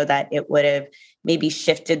I know that it would have maybe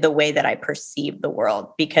shifted the way that I perceive the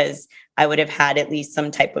world, because I would have had at least some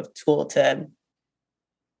type of tool to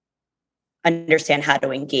understand how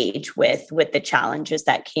to engage with the challenges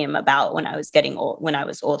that came about when I was getting old, when I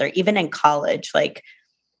was older, even in college. Like,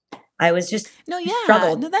 I was just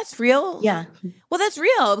struggled. No, that's real. Yeah. Well, that's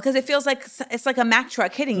real, because it feels like it's like a Mack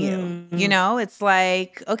truck hitting you. Mm-hmm. It's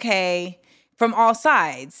like, okay, from all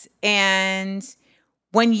sides. And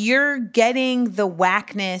when you're getting the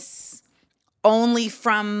whackness only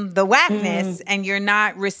from the whackness and you're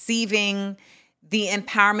not receiving the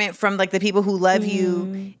empowerment from like the people who love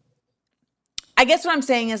you, I guess what I'm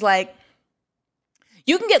saying is, like,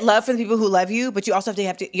 you can get love from the people who love you, but you also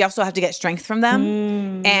have to get strength from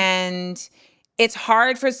them. And it's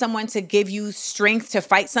hard for someone to give you strength to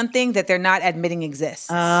fight something that they're not admitting exists.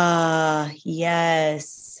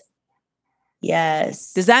 Yes.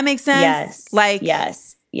 Yes. Does that make sense? Yes. Like,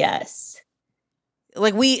 yes.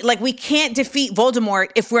 Like we can't defeat Voldemort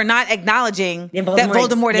if we're not acknowledging that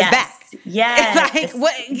Voldemort is back. Yes. Like,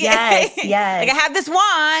 what? Yes. Like, I have this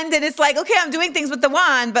wand, and it's like, okay, I'm doing things with the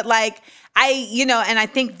wand, but like, and I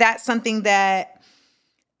think that's something that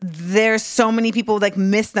there's so many people like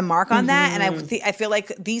miss the mark on that. And I feel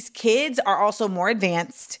like these kids are also more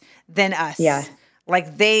advanced than us. Yeah.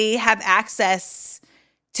 Like, they have access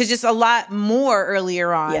to just a lot more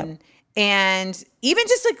earlier on. Yep. And even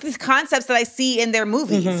just like the concepts that I see in their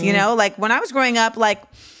movies, like when I was growing up, like,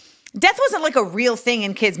 death wasn't like a real thing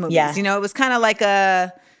in kids' movies. Yeah. It was kind of like oh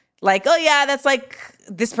yeah, that's like,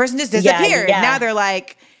 this person just disappeared. Yeah. Now they're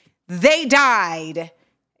like, they died.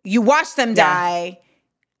 You watch them die.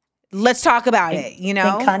 Let's talk about it,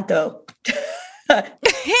 Encanto. Oh my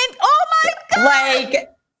God. Like,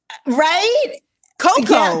 right?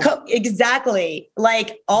 Coco. Yeah, exactly.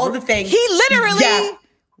 Like, all the things. He literally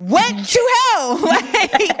went to hell.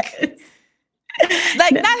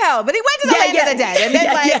 Like, not hell, but he went to the land of the dead. And then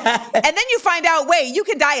and then you find out, wait, you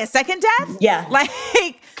can die a second death? Yeah. Like,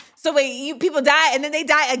 so wait, people die and then they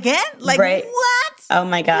die again? Like, right. What? Oh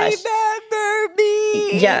my gosh. Remember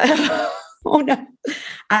me. Yeah. Oh no.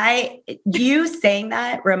 You saying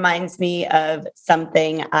that reminds me of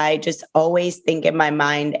something I just always think in my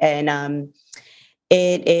mind. And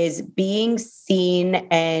it is being seen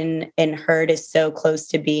and heard is so close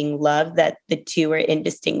to being loved that the two are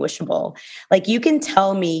indistinguishable. Like, you can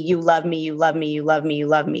tell me you love me, you love me, you love me, you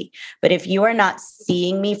love me. But if you are not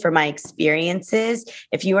seeing me for my experiences,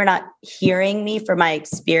 if you are not hearing me for my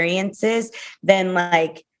experiences, then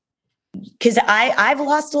like, because I've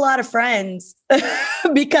lost a lot of friends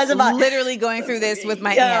because of literally going through this with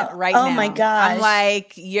my aunt right now. Oh my gosh. I'm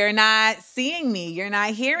like, you're not seeing me. You're not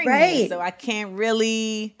hearing me. So I can't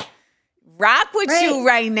really rock with you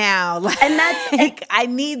right now. Like, and that's like, I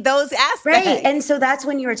need those aspects. Right. And so that's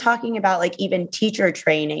when you were talking about like even teacher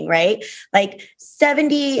training, right? Like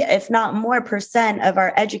 70, if not more % of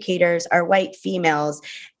our educators are white females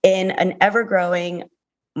in an ever-growing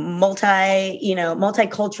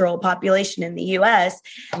multicultural population in the US.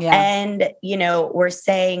 Yeah. And, we're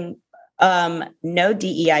saying no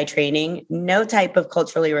DEI training, no type of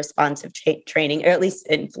culturally responsive training, or at least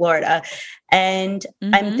in Florida. And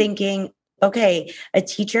I'm thinking, okay, a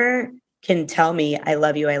teacher can tell me, I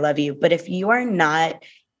love you. But if you are not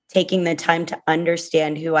taking the time to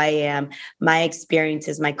understand who I am, my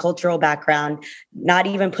experiences, my cultural background, not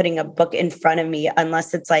even putting a book in front of me,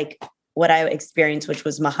 unless it's like what I experienced, which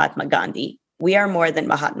was Mahatma Gandhi. We are more than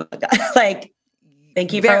Mahatma Gandhi. Like,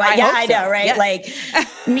 thank you for what, I know, right? Yes. Like,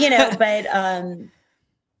 but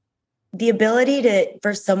the ability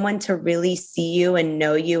for someone to really see you and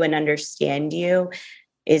know you and understand you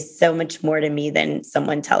is so much more to me than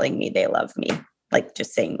someone telling me they love me, like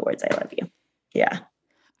just saying the words, I love you. Yeah.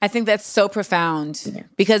 I think that's so profound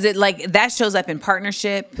because it that shows up in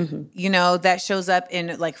partnership, that shows up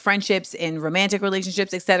in like friendships, in romantic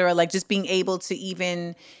relationships, et cetera. Like just being able to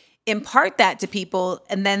even impart that to people.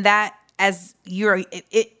 And then that as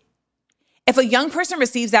if a young person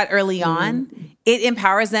receives that early on, it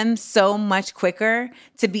empowers them so much quicker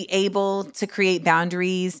to be able to create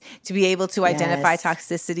boundaries, to be able to identify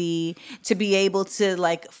toxicity, to be able to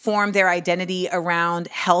like form their identity around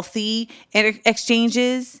healthy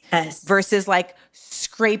exchanges versus like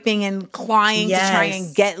scraping and clawing to try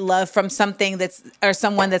and get love from something or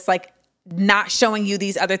someone that's like not showing you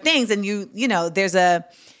these other things. And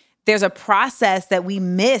there's a process that we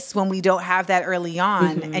miss when we don't have that early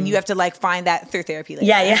on. And you have to like find that through therapy later.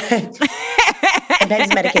 Yeah.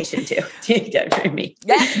 Sometimes medication too. For me.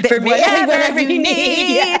 For me, whatever you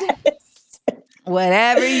need. Yes.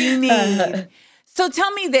 Whatever you need. So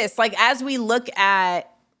tell me this, like as we look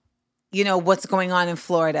at, what's going on in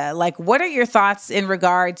Florida, like what are your thoughts in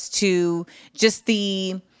regards to just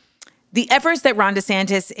the efforts that Ron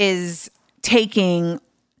DeSantis is taking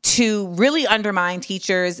to really undermine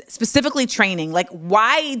teachers, specifically training? Like,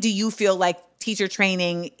 why do you feel like teacher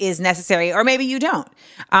training is necessary? Or maybe you don't.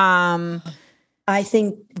 I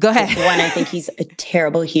think, go ahead. One, I think he's a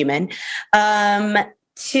terrible human.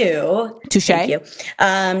 Two, touche. Thank you.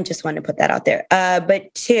 Just wanted to put that out there.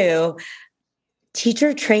 But two,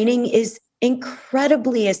 teacher training is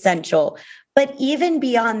incredibly essential. But even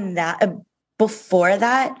beyond that, before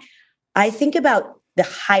that, I think about the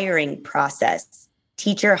hiring process.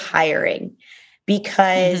 Teacher hiring,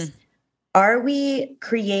 because are we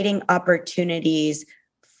creating opportunities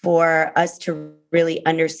for us to really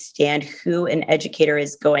understand who an educator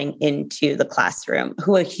is going into the classroom,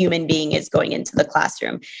 who a human being is going into the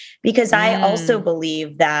classroom? Because I also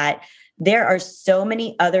believe that there are so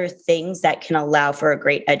many other things that can allow for a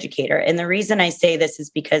great educator. And the reason I say this is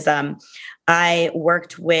because I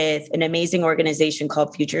worked with an amazing organization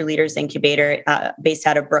called Future Leaders Incubator based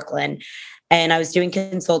out of Brooklyn. And I was doing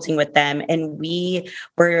consulting with them, and we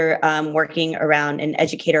were working around an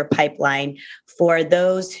educator pipeline for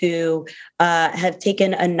those who have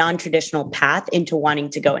taken a non-traditional path into wanting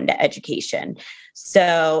to go into education.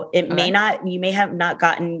 So you may have not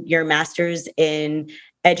gotten your master's in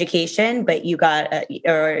education, but you got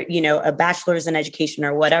a bachelor's in education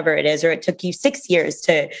or whatever it is, or it took you 6 years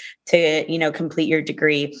to complete your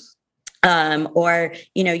degree. Or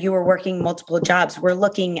you were working multiple jobs. We're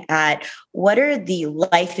looking at what are the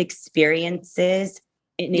life experiences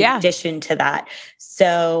in addition to that.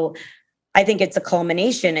 So I think it's a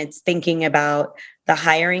culmination. It's thinking about the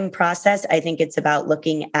hiring process. I think it's about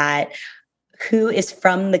looking at who is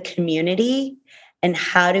from the community and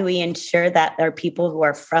how do we ensure that our people who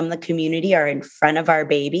are from the community are in front of our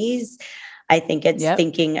babies. I think it's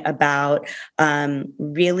thinking about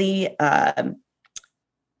really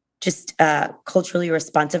just culturally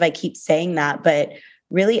responsive. I keep saying that, but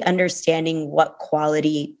really understanding what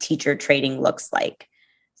quality teacher training looks like.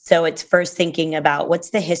 So it's first thinking about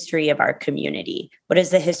what's the history of our community? What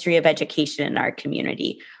is the history of education in our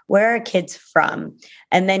community? Where are kids from?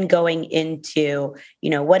 And then going into,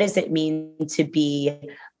 what does it mean to be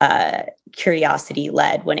curiosity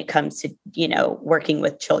led when it comes to, working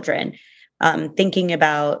with children? Thinking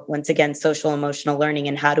about, once again, social emotional learning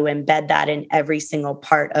and how to embed that in every single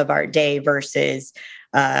part of our day versus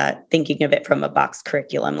thinking of it from a box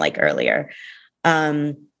curriculum like earlier.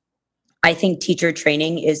 I think teacher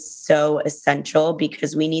training is so essential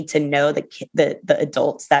because we need to know the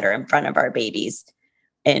adults that are in front of our babies.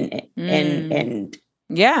 I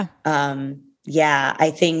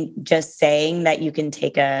think just saying that you can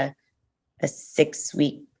take a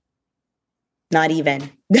 6-week, not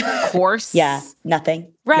even course.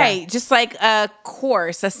 Nothing. Right. Yeah. Just like a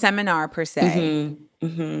course, a seminar per se.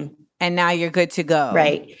 And now you're good to go.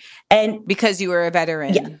 Right. And because you were a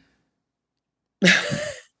veteran. Yeah.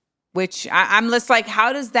 which I'm just like,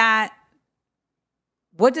 how does that,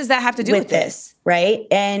 what does that have to do with this? Right?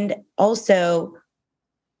 And also,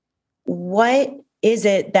 what is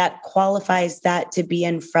it that qualifies that to be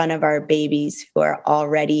in front of our babies who are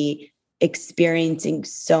already experiencing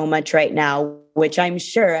so much right now, which I'm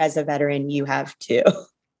sure as a veteran you have too.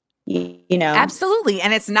 You know? Absolutely.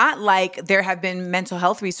 And it's not like there have been mental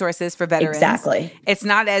health resources for veterans. Exactly. It's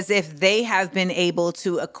not as if they have been able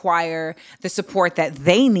to acquire the support that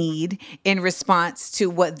they need in response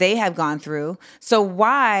to what they have gone through. So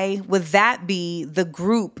why would that be the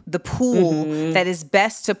group, the pool that is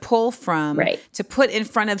best to pull from, to put in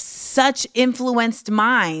front of such influenced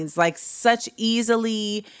minds, like such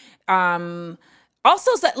easily,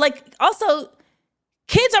 also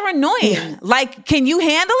kids are annoying. Yeah. Like, can you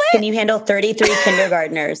handle it? Can you handle 33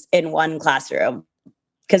 kindergartners in one classroom?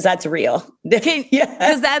 Because that's real.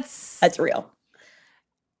 Because that's real.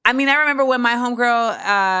 I mean, I remember when my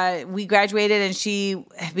homegirl, we graduated and she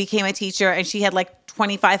became a teacher and she had like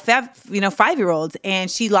 25, 5-year-olds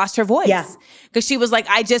and she lost her voice. Yeah. Because she was like,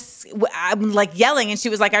 I'm like yelling. And she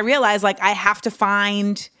was like, I realized like I have to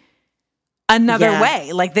find another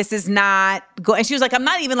way. Like, this is not go. And she was like, I'm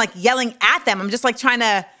not even like yelling at them. I'm just like trying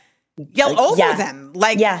to yell over them.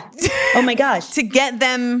 Like, oh my gosh. To get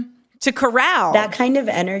them to corral. That kind of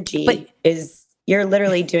energy is, you're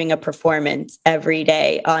literally doing a performance every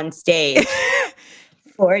day on stage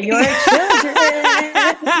for your children.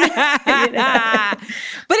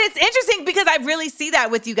 But it's interesting because I really see that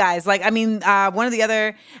with you guys. Like, I mean, one of the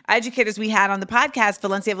other educators we had on the podcast,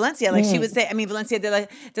 Valencia, like she would say, Valencia de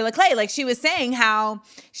la Clay, like she was saying how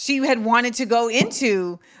she had wanted to go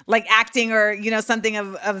into like acting or, something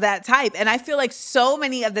of that type. And I feel like so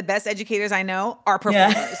many of the best educators I know are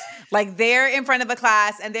performers. Yeah. Like they're in front of a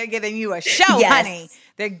class and they're giving you a show, honey.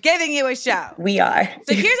 They're giving you a show. We are.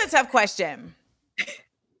 So here's a tough question.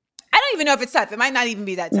 I don't even know if it's tough. It might not even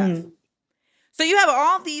be that tough. So you have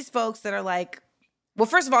all these folks that are like, well,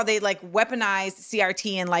 first of all, they like weaponized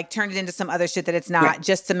CRT and like turned it into some other shit that it's not,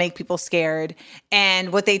 just to make people scared.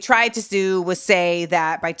 And what they tried to do was say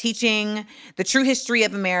that by teaching the true history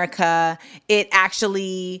of America, it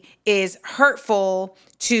actually is hurtful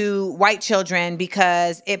to white children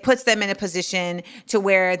because it puts them in a position to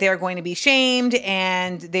where they're going to be shamed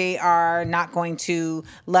and they are not going to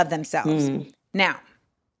love themselves. Now,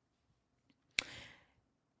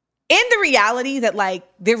 in the reality that like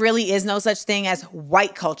there really is no such thing as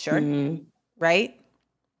white culture, right?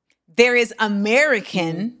 There is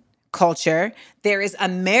American culture. There is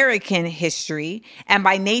American history. And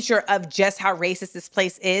by nature of just how racist this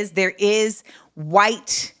place is, there is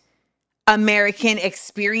white American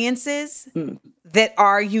experiences that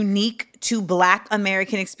are unique to Black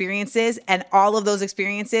American experiences, and all of those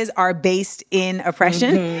experiences are based in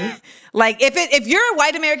oppression. Like if your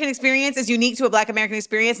white American experience is unique to a Black American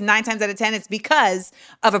experience, 9 times out of 10, it's because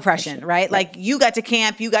of oppression, right? Like you got to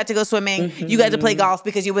camp, you got to go swimming, you got to play golf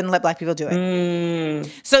because you wouldn't let Black people do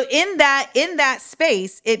it. So in that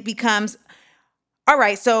space, it becomes, all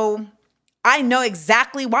right, so I know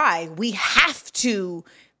exactly why we have to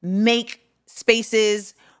make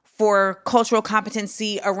spaces for cultural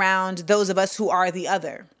competency around those of us who are the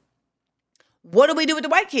other. What do we do with the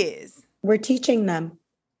white kids? We're teaching them.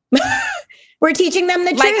 We're teaching them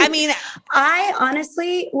the truth. Like, I mean, I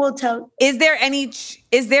honestly will tell. Is there any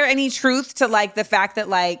truth to like the fact that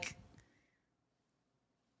like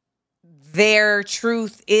their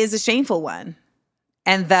truth is a shameful one,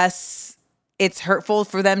 and thus it's hurtful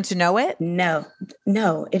for them to know it? No,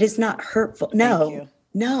 it is not hurtful. No.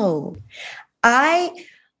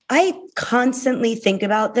 I constantly think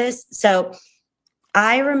about this. So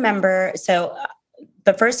I remember,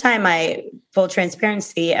 the first time I, full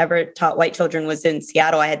transparency, ever taught white children was in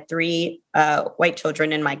Seattle. I had 3 white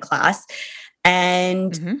children in my class.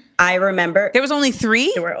 And I remember. There was only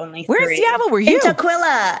 3? There were only 3. Where in Seattle were you? In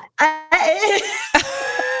Tukwila.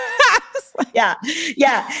 Yeah.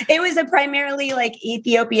 It was a primarily like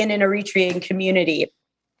Ethiopian and Eritrean community.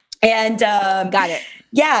 And got it.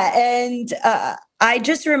 Yeah. And I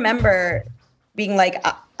just remember being like,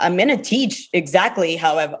 I'm going to teach exactly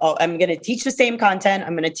how I'm going to teach the same content.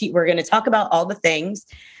 We're going to talk about all the things.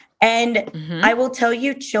 And I will tell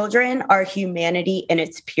you, children are humanity in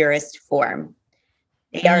its purest form.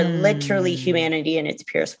 They are literally humanity in its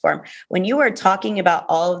purest form. When you are talking about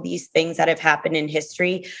all of these things that have happened in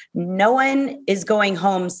history, no one is going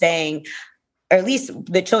home saying, or at least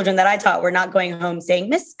the children that I taught were not going home saying,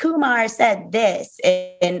 Miss Kumar said this.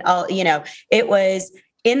 And all, it was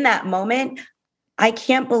in that moment, I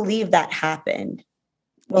can't believe that happened.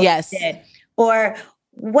 Well, yes. Or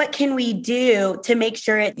what can we do to make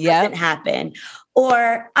sure it doesn't happen?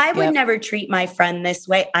 Or I would never treat my friend this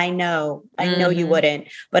way. I know you wouldn't.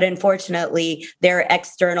 But unfortunately, there are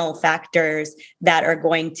external factors that are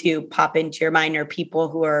going to pop into your mind, or people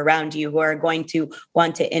who are around you who are going to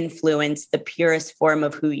want to influence the purest form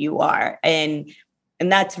of who you are. And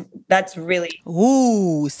that's really...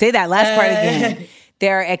 Ooh, say that last part again.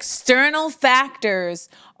 There are external factors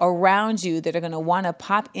around you that are going to want to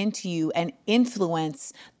pop into you and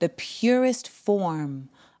influence the purest form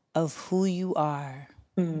of who you are.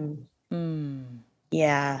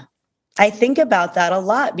 Yeah. I think about that a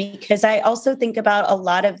lot, because I also think about a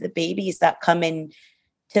lot of the babies that come in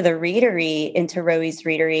to the readery, into Roe's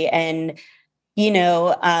readery, and,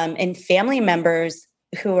 and family members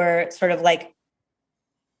who are sort of like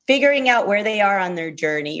figuring out where they are on their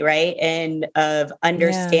journey, right? And of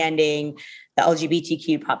understanding the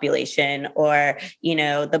LGBTQ population, or,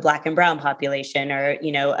 the Black and Brown population, or,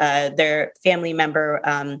 their family member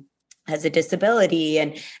has a disability,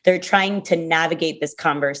 and they're trying to navigate this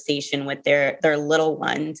conversation with their little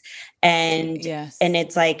ones. And, and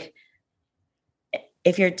it's like,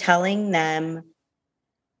 if you're telling them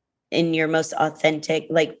in your most authentic,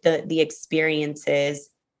 like the experiences,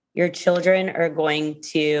 your children are going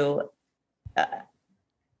to,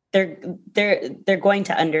 they're going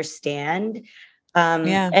to understand.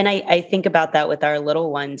 And I think about that with our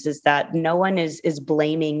little ones, is that no one is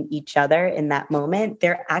blaming each other in that moment.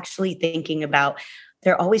 They're actually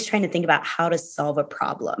they're always trying to think about how to solve a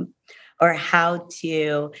problem, or how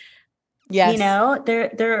to,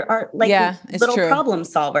 there are like little problem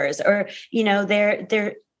solvers, or,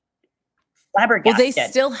 they're flabbergasted. Well, they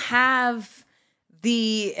still have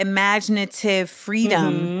the imaginative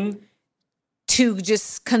freedom to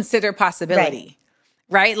just consider possibility.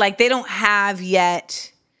 Right? Like, they don't have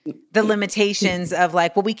yet the limitations of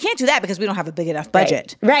like, well, we can't do that because we don't have a big enough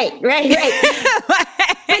budget. Right. But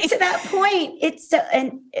to that point,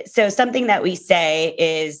 so something that we say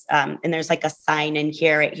is, and there's like a sign in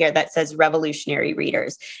here, right here, that says revolutionary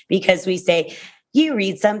readers, because we say, you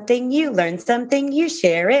read something, you learn something, you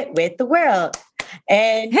share it with the world.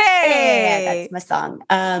 And that's my song.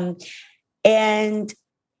 And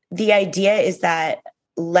the idea is that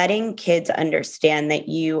letting kids understand that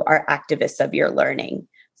you are activists of your learning.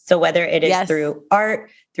 So whether it is through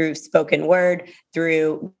art, through spoken word,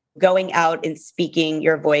 through going out and speaking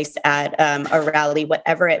your voice at a rally,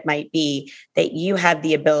 whatever it might be, that you have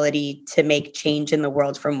the ability to make change in the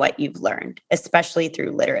world from what you've learned, especially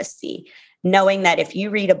through literacy. Knowing that if you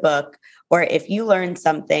read a book, or if you learn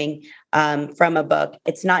something from a book,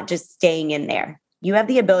 it's not just staying in there. You have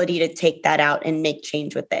the ability to take that out and make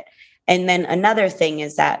change with it. And then another thing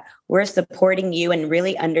is that we're supporting you and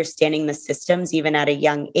really understanding the systems even at a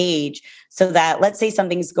young age, so that, let's say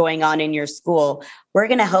something's going on in your school, we're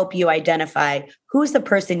going to help you identify who's the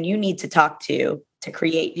person you need to talk to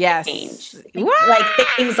create change. Like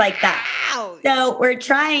things like that. So we're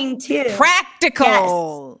trying to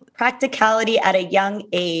practicality at a young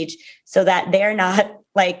age, so that they're not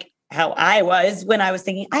like how I was when I was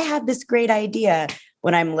thinking, I have this great idea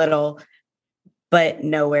when I'm little, but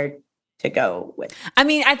nowhere to go with. I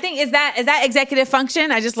mean, I think, is that executive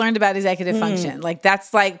function? I just learned about executive function. Like,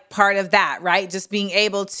 that's like part of that, right? Just being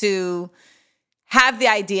able to have the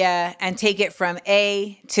idea and take it from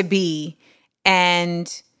A to B,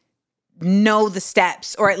 and know the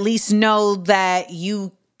steps, or at least know that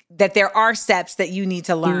there are steps that you need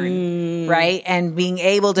to learn, right? And being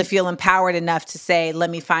able to feel empowered enough to say,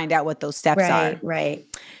 let me find out what those steps are. Right.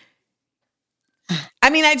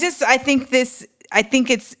 I mean, I think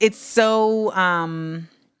it's so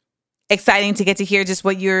exciting to get to hear just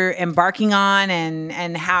what you're embarking on,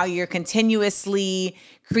 and how you're continuously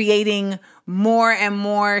creating more and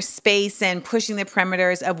more space and pushing the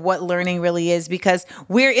perimeters of what learning really is, because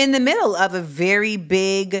we're in the middle of a very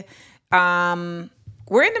big,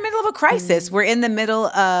 we're in the middle of a crisis. We're in the middle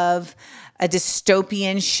of a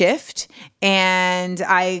dystopian shift. And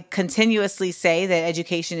I continuously say that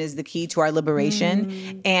education is the key to our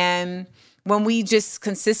liberation. And when we just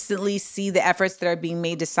consistently see the efforts that are being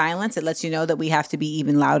made to silence, it lets you know that we have to be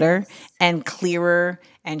even louder and clearer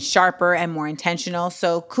and sharper and more intentional.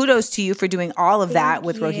 So kudos to you for doing all of that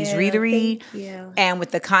with Rohi's Readery and with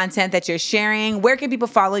the content that you're sharing. Where can people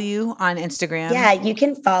follow you on Instagram? Yeah, you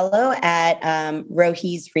can follow at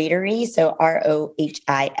Rohi's Readery. So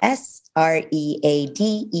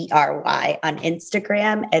ROHISREADERY on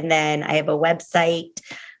Instagram. And then I have a website,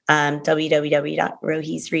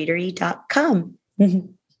 www.rohisreadery.com.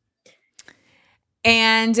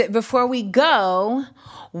 And before we go,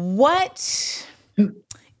 what,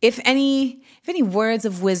 if any words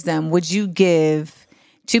of wisdom would you give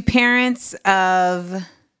to parents of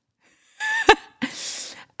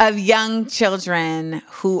of young children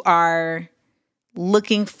who are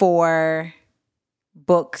looking for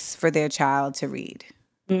books for their child to read?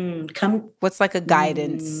 What's like a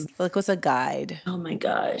guidance? Like, what's a guide? Oh my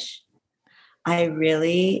gosh. I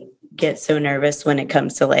really get so nervous when it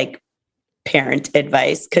comes to like parent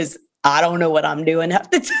advice because I don't know what I'm doing half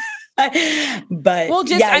the time. But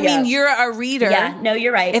I mean, you're a reader. Yeah, no,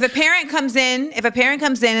 you're right. If a parent comes in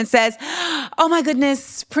and says, "Oh my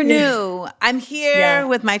goodness, Pranoo, I'm here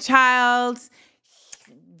with my child.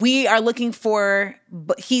 We are looking for,"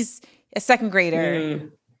 he's a second grader.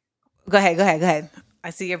 Go ahead. I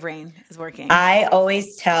see your brain is working. I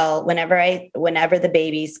always tell whenever the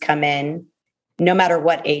babies come in, no matter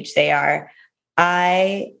what age they are,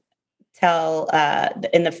 I tell,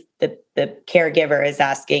 and the caregiver is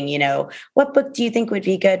asking, what book do you think would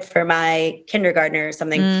be good for my kindergartner or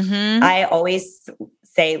something? I always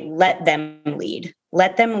say, let them lead.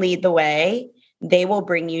 Let them lead the way. They will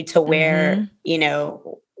bring you to where,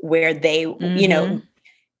 where they,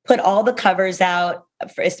 put all the covers out,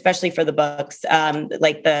 especially for the books,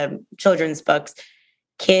 like the children's books.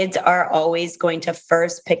 Kids are always going to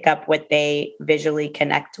first pick up what they visually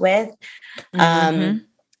connect with.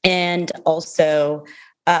 And also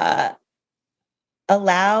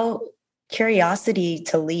allow curiosity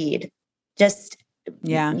to lead. Just,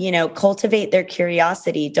 cultivate their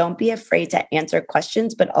curiosity. Don't be afraid to answer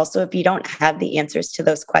questions, but also if you don't have the answers to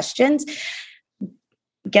those questions,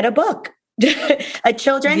 get a book. A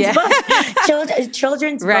children's book.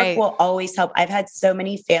 Children's book will always help. I've had so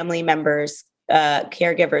many family members,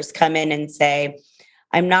 caregivers come in and say,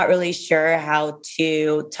 I'm not really sure how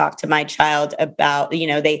to talk to my child about,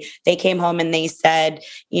 they came home and they said,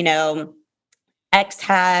 X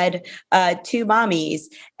had 2 mommies,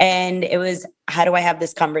 and it was, how do I have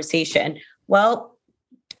this conversation? Well,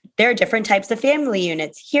 there are different types of family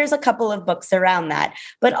units. Here's a couple of books around that.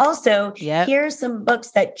 But also, here's some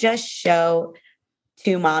books that just show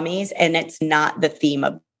 2 mommies, and it's not the theme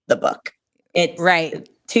of the book. It's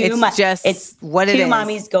it's what it is. 2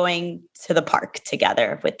 mommies going to the park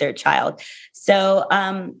together with their child. So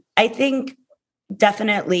I think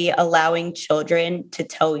definitely allowing children to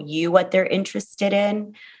tell you what they're interested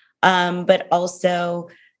in, but also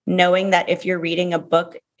knowing that if you're reading a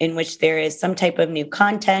book in which there is some type of new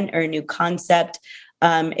content or new concept,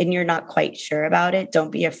 and you're not quite sure about it, don't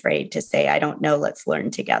be afraid to say, I don't know, let's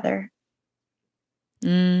learn together.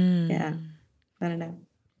 Yeah, I don't know.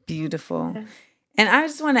 Beautiful. Yeah. And I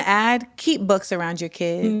just want to add, keep books around your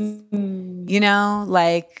kids.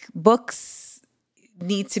 Like books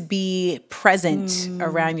need to be present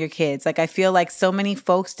around your kids. Like I feel like so many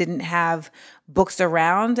folks didn't have books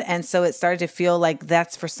around, and so it started to feel like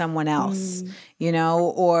that's for someone else,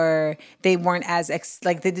 or they weren't as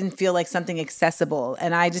they didn't feel like something accessible.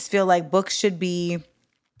 And I just feel like books should be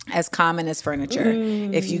as common as furniture.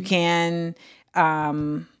 If you can, I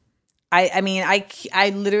mean, I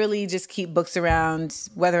literally just keep books around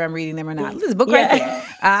whether I'm reading them or not. There's a book right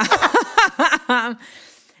there.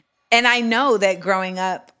 And I know that growing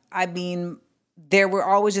up, I mean, there were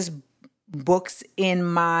always just books in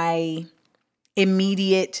my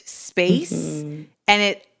immediate space. And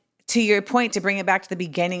it, to your point, to bring it back to the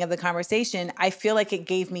beginning of the conversation, I feel like it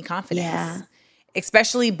gave me confidence. Yeah.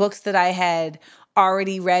 Especially books that I had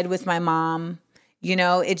already read with my mom.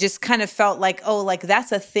 It just kind of felt like, oh, like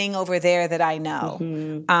that's a thing over there that I know.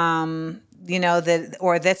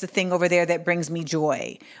 Or that's a thing over there that brings me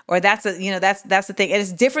joy, or that's the thing. And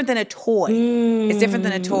it's different than a toy. It's different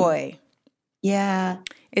than a toy. Yeah.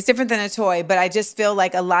 It's different than a toy. But I just feel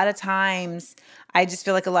like a lot of times, a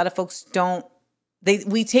lot of folks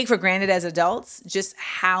we take for granted as adults just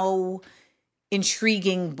how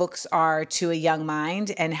intriguing books are to a young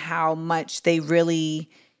mind and how much they really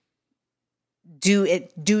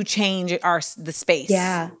do change the space.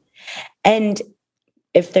 Yeah. And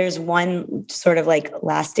if there's one sort of like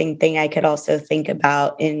lasting thing I could also think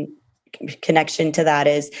about in connection to that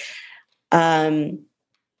is,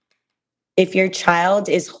 if your child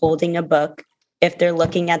is holding a book, if they're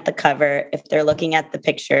looking at the cover, if they're looking at the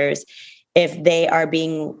pictures, if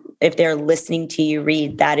they're listening to you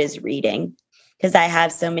read, that is reading. Because I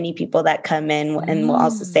have so many people that come in and will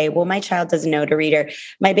also say, well, my child doesn't know how to read, or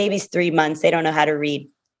my baby's 3 months, they don't know how to read.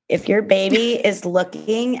 If your baby is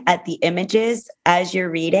looking at the images as you're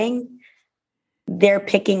reading, they're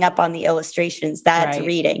picking up on the illustrations. That's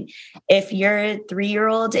reading. If your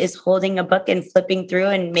 3-year-old is holding a book and flipping through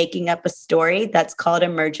and making up a story, that's called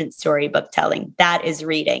emergent storybook telling. That is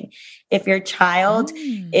reading. If your child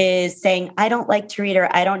is saying, I don't like to read,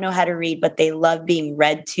 or I don't know how to read, but they love being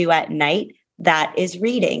read to at night, that is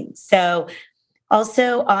reading. So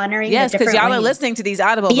Also honoring yes, the because different y'all are ways. listening to these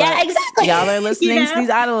Audible books. Yeah, exactly. Y'all are listening to these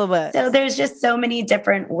Audible books. So there's just so many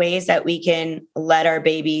different ways that we can let our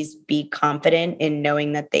babies be confident in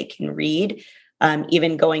knowing that they can read.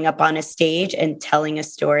 Even going up on a stage and telling a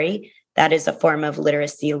story, that is a form of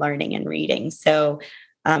literacy, learning, and reading. So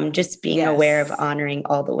just being aware of honoring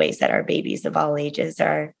all the ways that our babies of all ages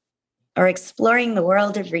are exploring the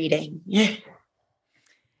world of reading.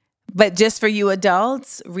 But just for you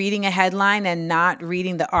adults, reading a headline and not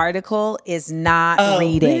reading the article is not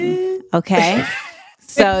reading. Okay.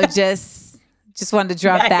 So just wanted to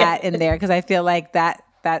drop that in there because I feel like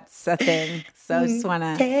that's a thing. So I just want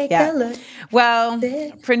to take a look. Well,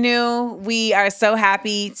 Pranoo, we are so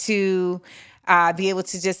happy to be able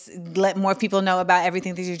to just let more people know about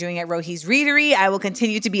everything that you're doing at Rohi's Readery. I will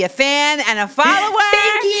continue to be a fan and a follower.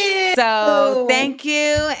 Thank you. So thank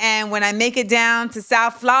you. And when I make it down to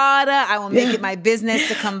South Florida, I will make it my business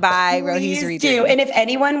to come by Rohi's Readery. Do. And if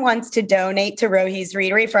anyone wants to donate to Rohi's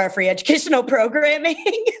Readery for our free educational programming,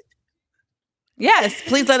 yes,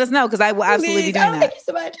 please let us know because I will absolutely be doing that. Thank you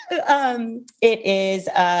so much. It is,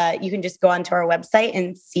 you can just go onto our website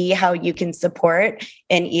and see how you can support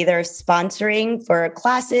in either sponsoring for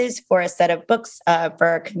classes, for a set of books for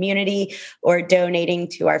our community, or donating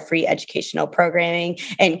to our free educational programming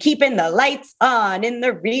and keeping the lights on in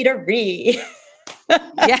the readery.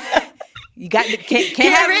 Yeah, you got can't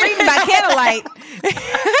have it reading by candlelight.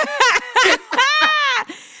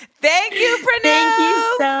 Thank you, Pranoo. Thank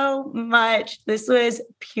you so much. This was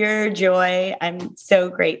pure joy. I'm so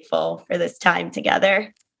grateful for this time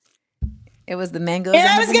together. It was the mangoes. And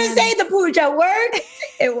I was going to say the puja worked.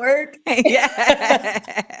 It worked.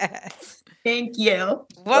 Yeah. Thank you.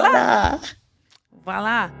 Voila.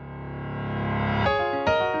 Voila.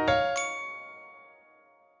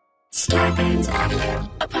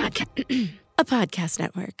 A podcast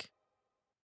network.